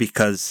being there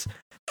because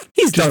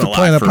he's done a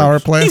lot for power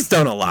play. He's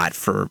done a lot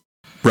for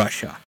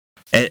Russia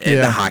and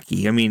the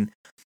hockey. I mean,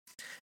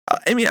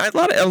 a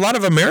lot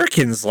of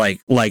Americans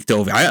liked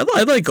Ovi. I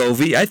like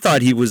Ovi. I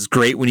thought he was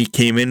great when he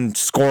came in,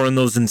 scoring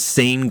those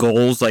insane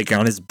goals like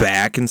on his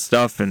back and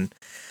stuff. And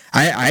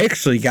I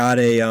actually got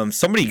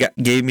somebody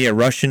gave me a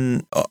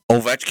Russian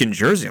Ovechkin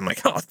jersey. I'm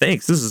like, oh,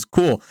 thanks, this is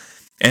cool.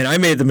 And I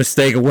made the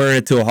mistake of wearing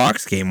it to a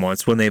Hawks game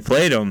once when they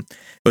played him.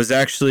 It was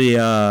actually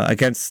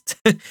against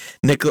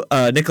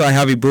Nikolai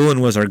Javibulin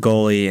was our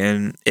goalie,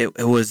 and it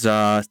was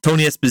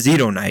Tony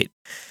Esposito night.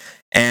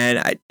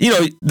 And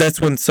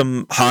that's when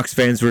some Hawks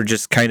fans were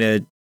just kind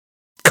of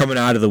coming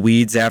out of the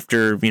weeds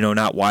after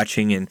not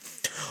watching, and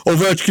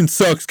Ovechkin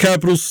sucks,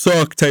 Capitals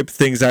suck type of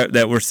things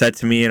that were said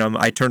to me. And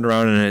I turned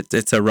around and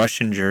it's a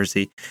Russian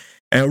jersey.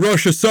 And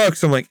Russia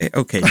sucks. I'm like, hey,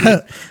 okay,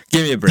 dude,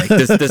 give me a break.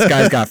 This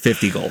guy's got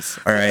 50 goals.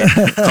 All right,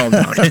 calm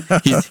down.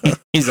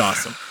 He's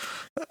awesome.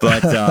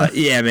 But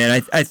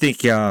man, I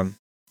think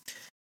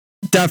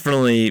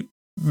definitely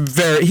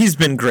he's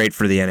been great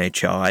for the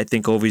NHL. I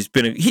think Ovi's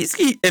been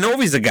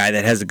Ovi's a guy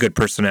that has a good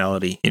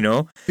personality.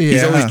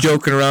 He's always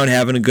joking around,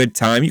 having a good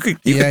time. You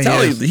could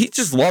tell he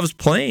just loves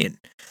playing.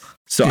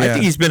 So I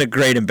think he's been a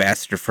great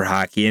ambassador for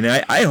hockey, and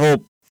I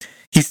hope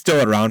he's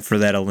still around for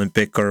that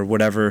Olympic or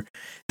whatever.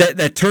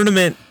 That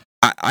tournament,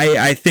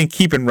 I think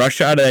keeping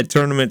Russia out of that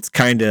tournament's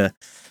kind of,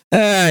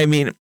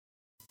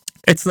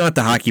 it's not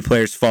the hockey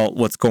players' fault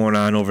what's going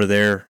on over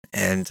there.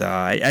 And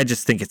I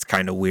just think it's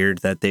kind of weird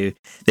that they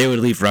would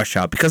leave Russia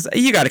out, because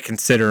you got to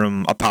consider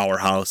them a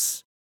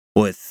powerhouse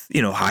with,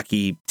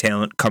 hockey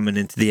talent coming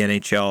into the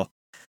NHL.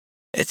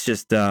 It's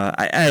just,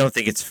 I don't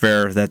think it's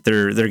fair that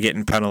they're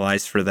getting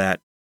penalized for that.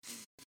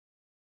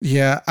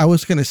 Yeah, I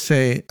was going to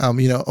say,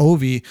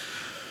 Ovi,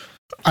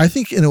 I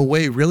think in a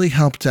way really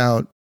helped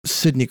out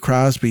Sidney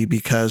Crosby,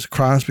 because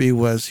Crosby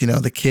was,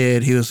 the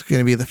kid. He was going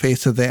to be the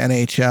face of the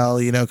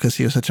NHL, because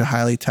he was such a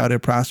highly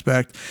touted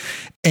prospect.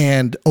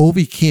 And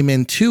Ovi came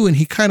in too, and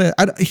he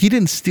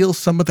didn't steal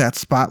some of that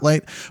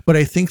spotlight, but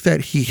I think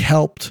that he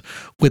helped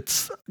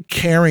with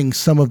carrying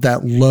some of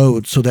that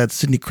load so that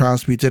Sidney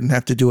Crosby didn't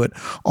have to do it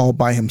all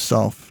by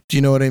himself. Do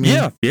you know what I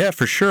mean? Yeah,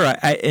 for sure.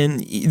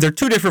 And they're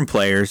two different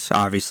players,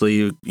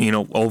 obviously.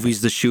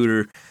 Ovi's the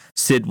shooter.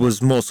 Sid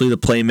was mostly the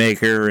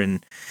playmaker,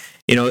 and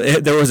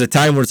there was a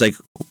time where it's like,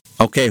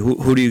 okay,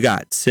 who do you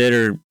got, Sid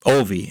or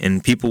Ovi?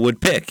 And people would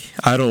pick.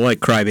 I don't like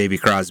Crybaby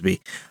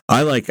Crosby.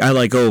 I like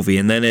Ovi.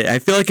 And then I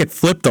feel like it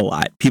flipped a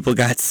lot. People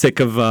got sick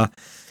of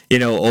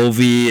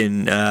Ovi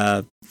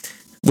and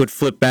would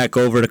flip back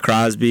over to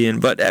Crosby.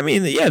 But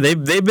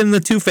they've been the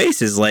two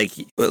faces. Like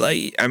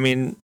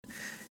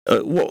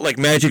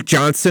Magic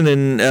Johnson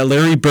and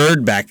Larry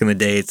Bird back in the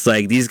day. It's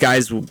like these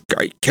guys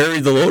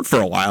carried the load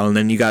for a while, and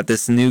then you got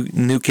this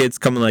new kids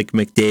coming like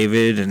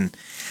McDavid, and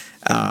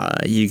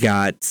you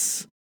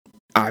got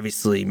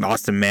obviously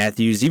Austin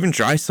Matthews, even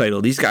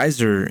Draisaitl. These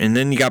guys are, and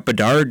then you got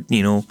Bedard,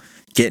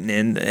 getting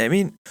in. I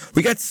mean,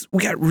 we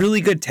got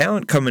really good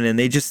talent coming in.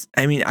 They just,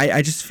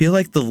 I just feel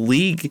like the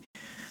league,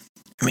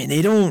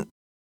 they don't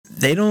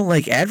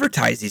like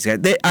advertise these guys.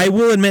 I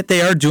will admit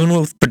they are doing it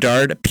with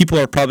Bedard. People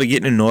are probably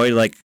getting annoyed,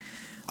 like,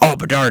 oh,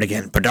 Bedard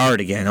again.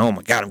 Oh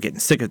my God, I'm getting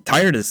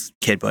tired of this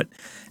kid. But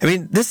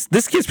this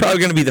kid's probably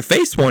going to be the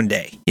face one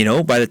day.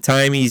 By the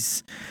time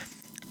he's,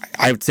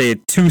 I would say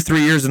 2-3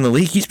 years in the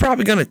league, he's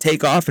probably going to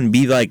take off and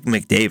be like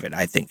McDavid.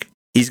 I think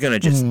he's going to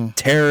just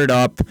tear it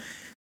up,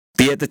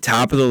 be at the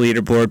top of the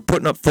leaderboard,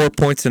 putting up 4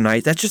 points a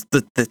night. That's just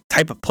the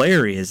type of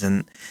player he is,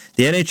 and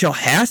the NHL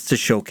has to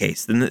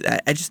showcase. And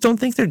I just don't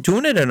think they're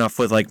doing it enough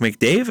with like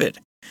McDavid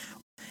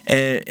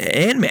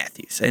and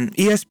Matthews. And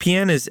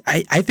ESPN is,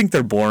 I think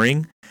they're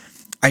boring.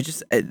 They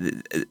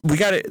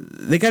got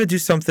to do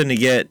something to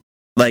get,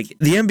 like,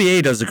 the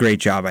NBA does a great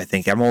job, I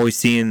think.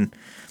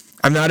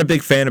 I'm not a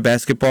big fan of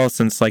basketball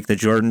since like the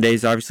Jordan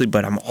days, obviously,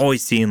 but I'm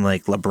always seeing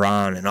like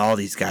LeBron and all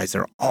these guys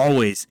are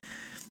always,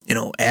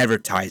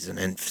 advertising,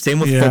 and same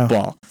with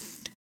football.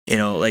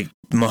 Like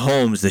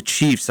Mahomes, the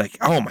Chiefs, like,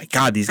 oh my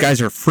God, these guys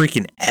are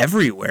freaking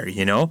everywhere,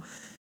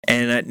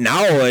 And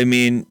now, I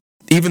mean,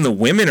 even the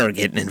women are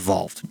getting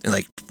involved.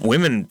 Like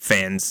women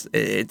fans,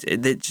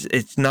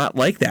 it's not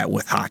like that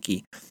with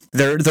hockey.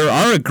 There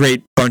are a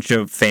great bunch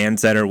of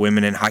fans that are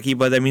women in hockey,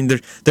 but I mean,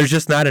 there's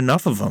just not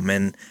enough of them,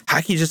 and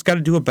hockey just got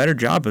to do a better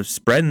job of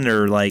spreading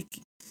their, like,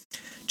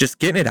 just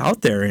getting it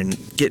out there and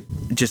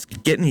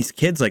getting these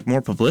kids like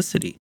more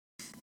publicity.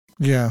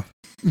 Yeah.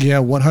 Yeah,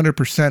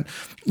 100%.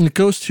 It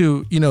goes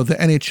to, the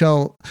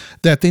NHL,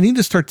 that they need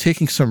to start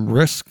taking some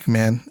risk,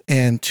 man,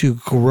 and to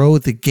grow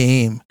the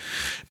game,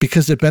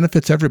 because it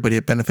benefits everybody.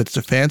 It benefits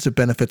the fans. It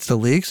benefits the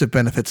leagues. It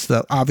benefits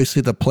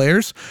obviously the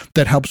players.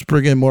 That helps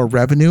bring in more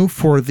revenue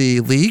for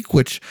the league,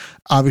 which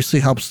obviously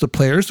helps the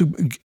players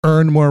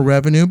earn more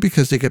revenue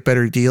because they get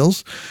better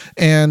deals.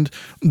 And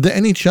the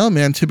NHL,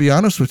 man, to be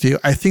honest with you,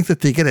 I think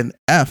that they get an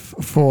F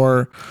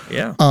for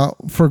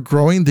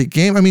growing the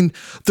game. I mean,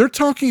 they're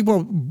talking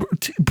about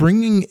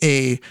bringing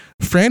a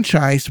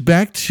franchise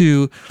back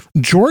to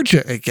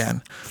Georgia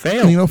again.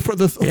 Fail. For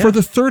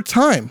the third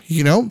time.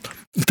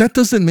 That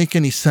doesn't make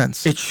any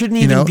sense. It shouldn't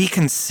even be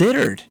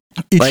considered.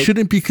 It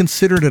shouldn't be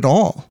considered at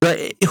all.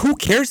 But who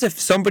cares if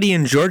somebody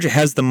in Georgia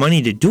has the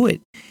money to do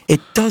it?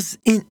 It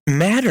doesn't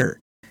matter.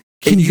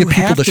 Can you get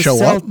people to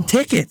show up?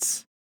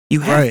 Tickets. You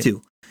have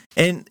to.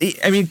 And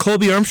I mean,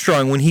 Colby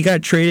Armstrong, when he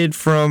got traded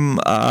from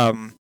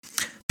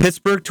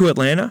Pittsburgh to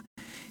Atlanta,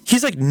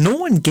 he's like, no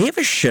one gave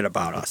a shit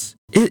about us.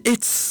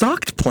 It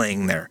sucked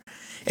playing there.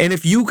 And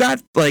if you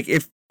got, like,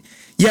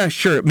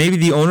 sure, maybe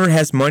the owner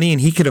has money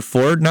and he could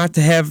afford not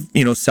to have,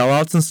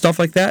 sellouts and stuff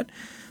like that.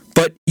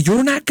 But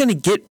you're not going to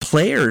get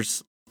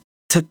players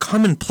to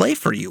come and play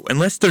for you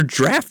unless they're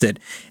drafted.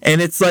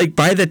 And it's like,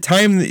 by the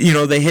time,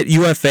 they hit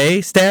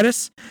UFA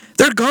status,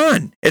 they're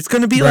gone. It's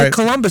going to be like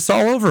Columbus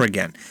all over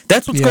again.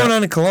 That's what's going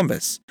on in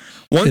Columbus.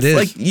 Once,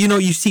 like,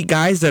 you see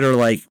guys that are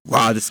like,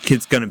 wow, this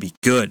kid's going to be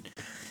good.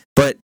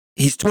 But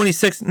he's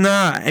 26.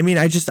 Nah, I mean,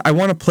 I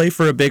want to play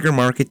for a bigger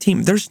market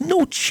team. There's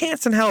no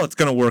chance in hell it's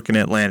going to work in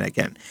Atlanta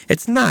again.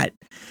 It's not.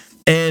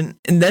 And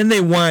then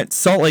they want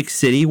Salt Lake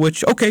City,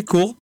 which, okay,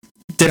 cool.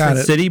 Different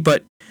city,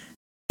 but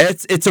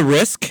it's a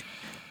risk.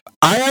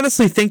 I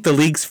honestly think the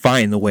league's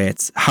fine the way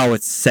how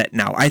it's set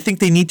now. I think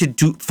they need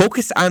to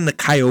focus on the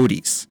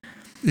Coyotes.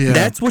 Yeah.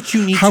 That's what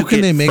you need to get. How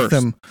can they make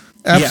them?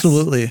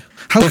 Absolutely. Yes.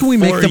 How can we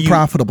make them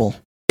profitable?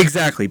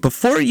 Exactly.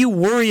 Before you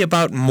worry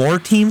about more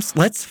teams,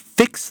 let's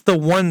fix the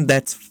one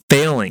that's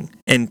failing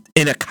in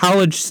a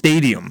college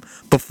stadium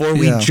before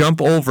we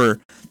jump over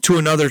to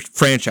another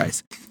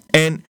franchise.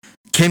 And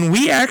can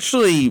we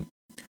actually...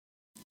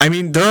 I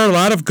mean, there are a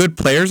lot of good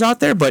players out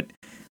there, but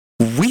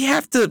we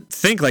have to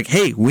think like,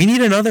 hey, we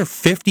need another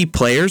 50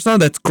 players now.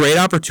 That's great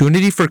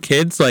opportunity for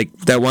kids like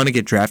that want to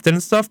get drafted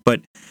and stuff. But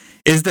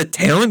is the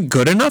talent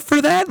good enough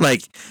for that?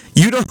 Like,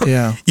 you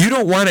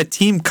don't want a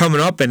team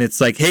coming up and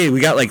it's like, hey, we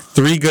got like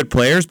 3 good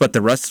players, but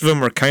the rest of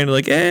them are kind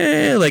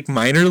of like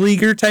minor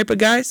leaguer type of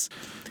guys.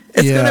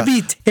 It's gonna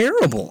be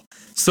terrible.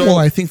 So, well,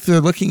 I think they're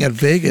looking at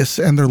Vegas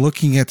and they're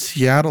looking at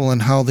Seattle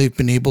and how they've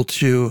been able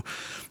to.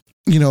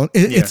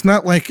 It's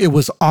not like it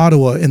was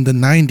Ottawa in the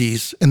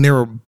 90s and they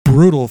were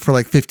brutal for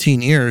like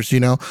 15 years,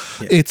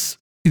 It's,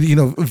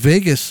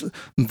 Vegas,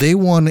 they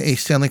won a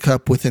Stanley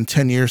Cup within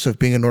 10 years of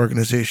being an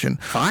organization.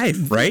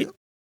 5, right?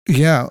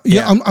 Yeah.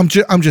 I'm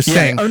just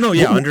saying. Oh no,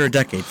 under a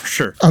decade for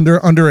sure.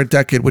 Under a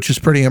decade, which is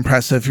pretty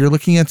impressive. You're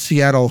looking at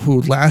Seattle,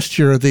 who last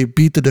year they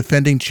beat the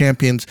defending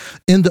champions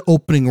in the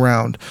opening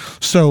round.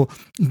 So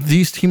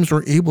these teams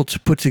were able to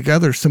put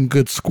together some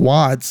good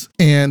squads.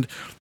 And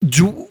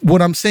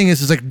what I'm saying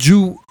is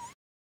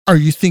are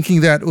you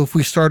thinking that if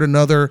we start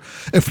another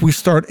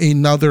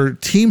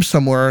team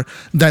somewhere,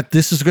 that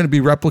this is going to be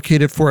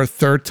replicated for a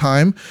third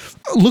time?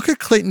 Look at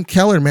Clayton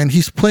Keller, man.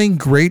 He's playing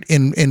great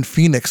in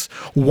Phoenix.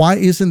 Why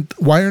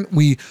aren't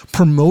we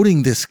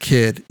promoting this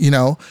kid,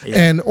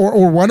 and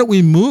or why don't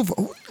we move?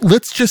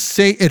 Let's just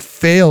say it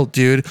failed,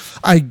 dude.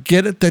 I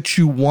get it that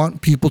you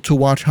want people to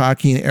watch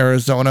hockey in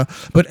Arizona,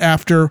 but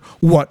after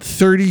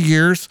 30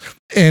 years,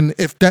 and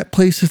if that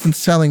place isn't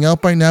selling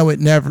out by now, it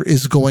never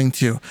is going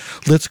to.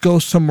 Let's go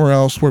somewhere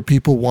else where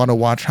people want to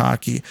watch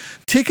hockey.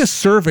 Take a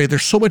survey.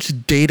 There's so much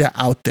data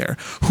out there.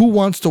 Who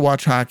wants to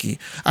watch hockey?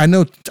 I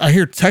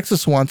hear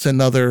Texas wants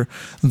another.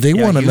 They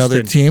want Houston.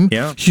 Another team.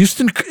 Yeah.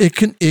 Houston,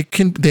 it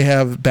can. They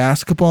have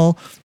basketball.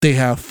 They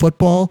have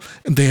football.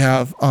 They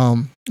have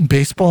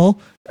baseball.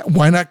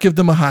 Why not give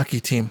them a hockey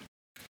team?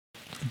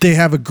 They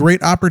have a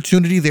great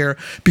opportunity there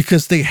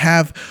because they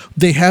have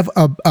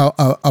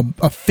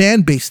a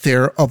fan base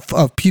there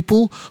of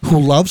people who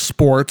love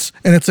sports,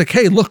 and it's like,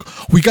 hey, look,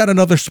 we got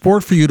another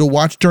sport for you to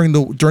watch during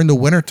the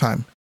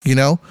wintertime, you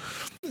know?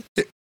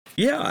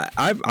 Yeah,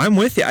 I'm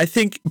with you. I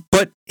think,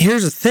 but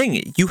here's the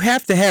thing: you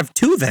have to have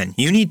two. Then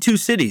you need two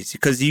cities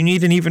because you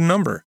need an even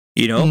number.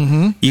 You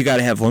know, you got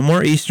to have one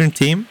more Eastern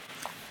team,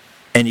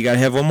 and you got to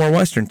have one more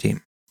Western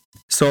team.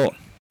 So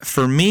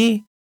for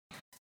me,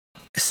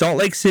 Salt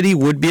Lake City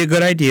would be a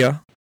good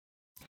idea,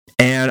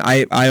 and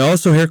I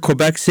also hear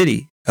Quebec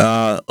City.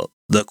 The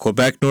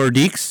Quebec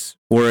Nordiques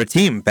were a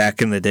team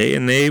back in the day,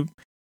 and they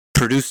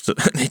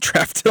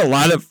drafted a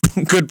lot of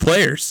good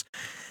players,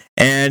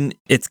 and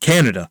it's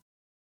Canada.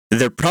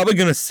 They're probably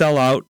going to sell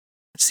out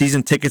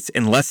season tickets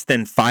in less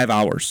than 5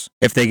 hours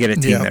if they get a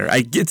team there.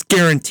 It's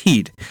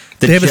guaranteed.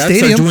 The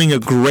Jets are doing a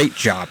great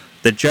job.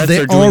 The Jets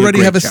they are doing already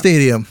a great have a job.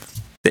 stadium.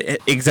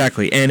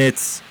 Exactly, and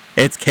it's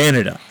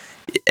Canada.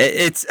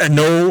 It's a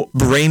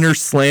no-brainer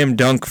slam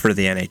dunk for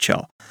the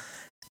NHL.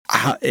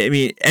 I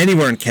mean,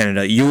 anywhere in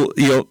Canada,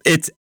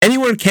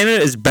 anywhere in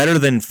Canada is better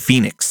than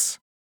Phoenix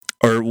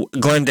or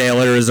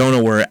Glendale,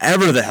 Arizona,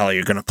 wherever the hell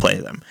you're going to play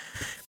them.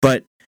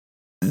 But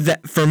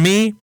that for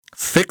me,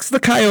 fix the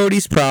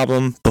Coyotes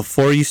problem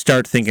before you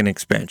start thinking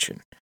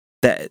expansion.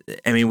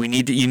 You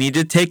need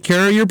to take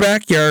care of your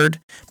backyard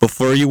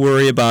before you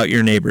worry about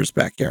your neighbor's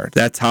backyard.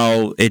 That's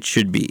how it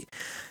should be.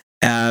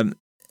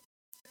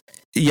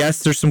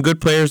 Yes, there's some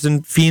good players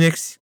in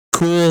Phoenix.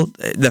 Cool.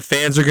 The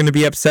fans are going to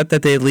be upset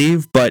that they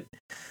leave, but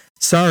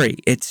sorry,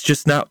 it's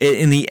just not.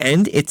 In the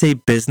end, it's a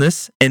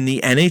business, and the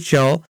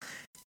NHL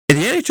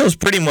is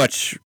pretty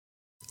much,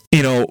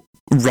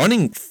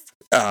 running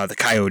the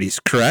Coyotes.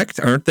 Correct?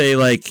 Aren't they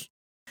like?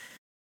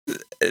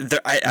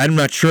 I'm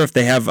not sure if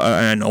they have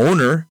an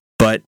owner,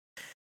 but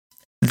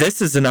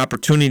this is an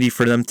opportunity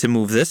for them to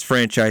move this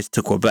franchise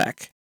to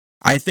Quebec.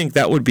 I think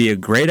that would be a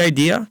great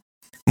idea.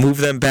 Move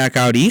them back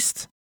out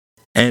east,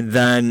 and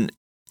then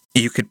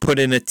you could put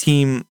in a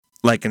team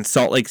like in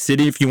Salt Lake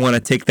City if you want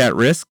to take that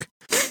risk.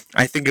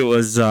 I think it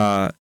was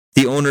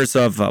the owners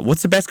of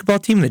what's the basketball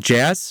team? The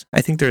Jazz?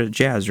 I think they're the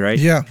Jazz, right?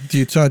 Yeah, the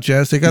Utah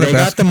Jazz. They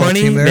got the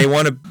money. Team there. They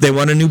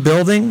want a new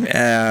building.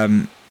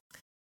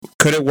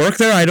 Could it work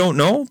there? I don't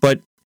know,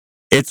 but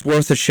it's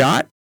worth a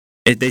shot.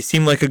 They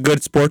seem like a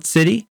good sports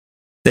city.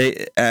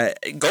 They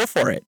go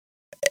for it.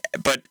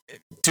 But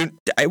you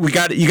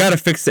got to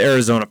fix the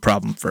Arizona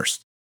problem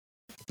first.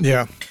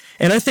 Yeah.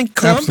 And I think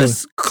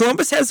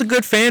Columbus has a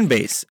good fan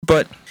base,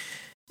 but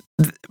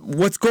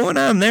what's going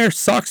on there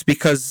sucks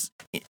because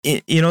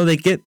they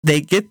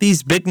get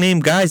these big name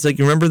guys. Like,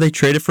 you remember they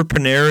traded for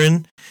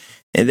Panarin,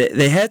 and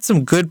they had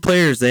some good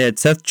players. They had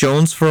Seth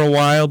Jones for a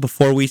while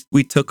before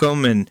we took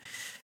him, and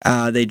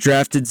they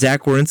drafted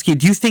Zach Werenski.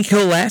 Do you think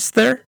he'll last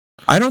there?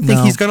 I don't think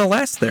he's going to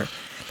last there.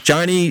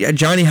 Johnny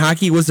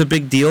Hockey was a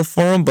big deal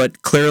for him,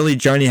 but clearly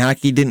Johnny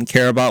Hockey didn't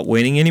care about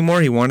winning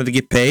anymore. He wanted to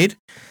get paid.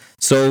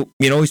 So,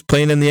 he's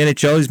playing in the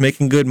NHL. He's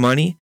making good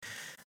money.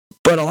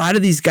 But a lot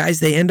of these guys,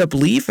 they end up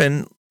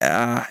leaving.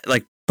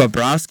 Like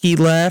Bobrovsky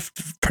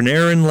left,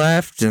 Panarin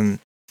left, and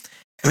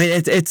I mean,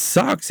 it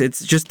sucks.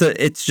 It's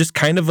just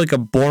kind of like a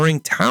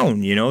boring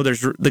town.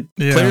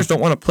 Players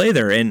don't want to play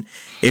there. And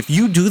if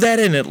you do that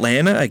in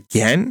Atlanta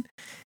again,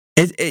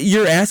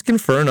 you're asking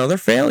for another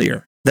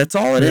failure. That's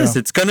all it is.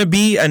 It's going to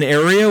be an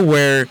area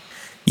where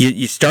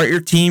you start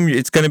your team.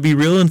 It's going to be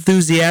real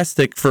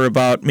enthusiastic for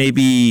about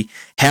maybe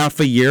half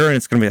a year, and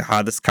it's going to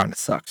be, this kind of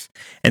sucks.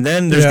 And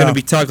then there's going to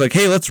be talk like,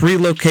 hey, let's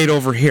relocate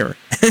over here.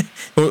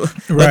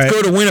 Let's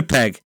go to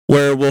Winnipeg,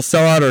 where we'll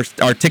sell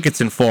out our tickets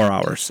in 4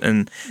 hours.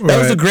 And that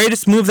was the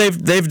greatest move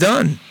they've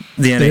done,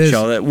 the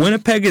NHL. That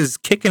Winnipeg is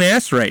kicking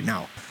ass right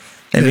now.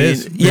 They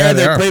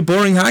play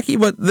boring hockey,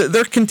 but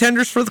they're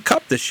contenders for the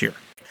Cup this year.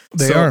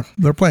 They are.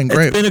 They're playing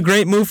great. It's been a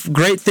great move,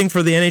 great thing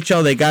for the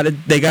NHL. They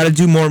got to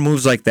do more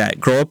moves like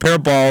that. Grow a pair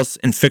of balls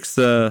and fix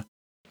the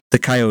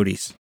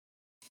Coyotes.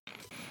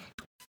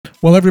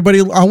 Well, everybody,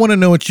 I want to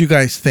know what you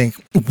guys think.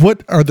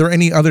 Are there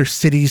any other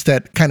cities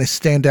that kind of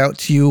stand out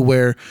to you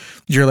where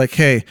you're like,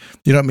 hey,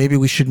 maybe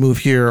we should move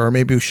here, or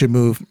maybe we should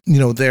move,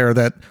 there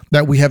that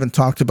we haven't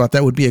talked about?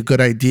 That would be a good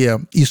idea.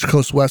 East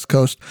Coast, West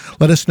Coast.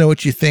 Let us know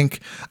what you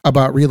think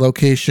about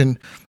relocation.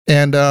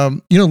 And,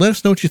 let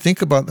us know what you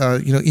think about,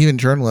 even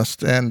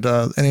journalists and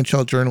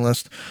NHL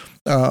journalists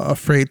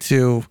afraid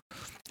to,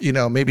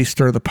 maybe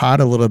stir the pot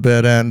a little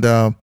bit and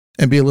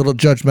be a little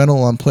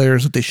judgmental on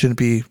players that they shouldn't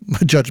be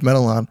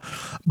judgmental on.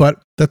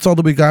 But that's all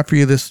that we got for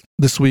you this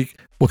week.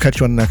 We'll catch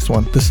you on the next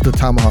one. This is the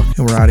Tomahawk,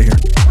 and we're out of here.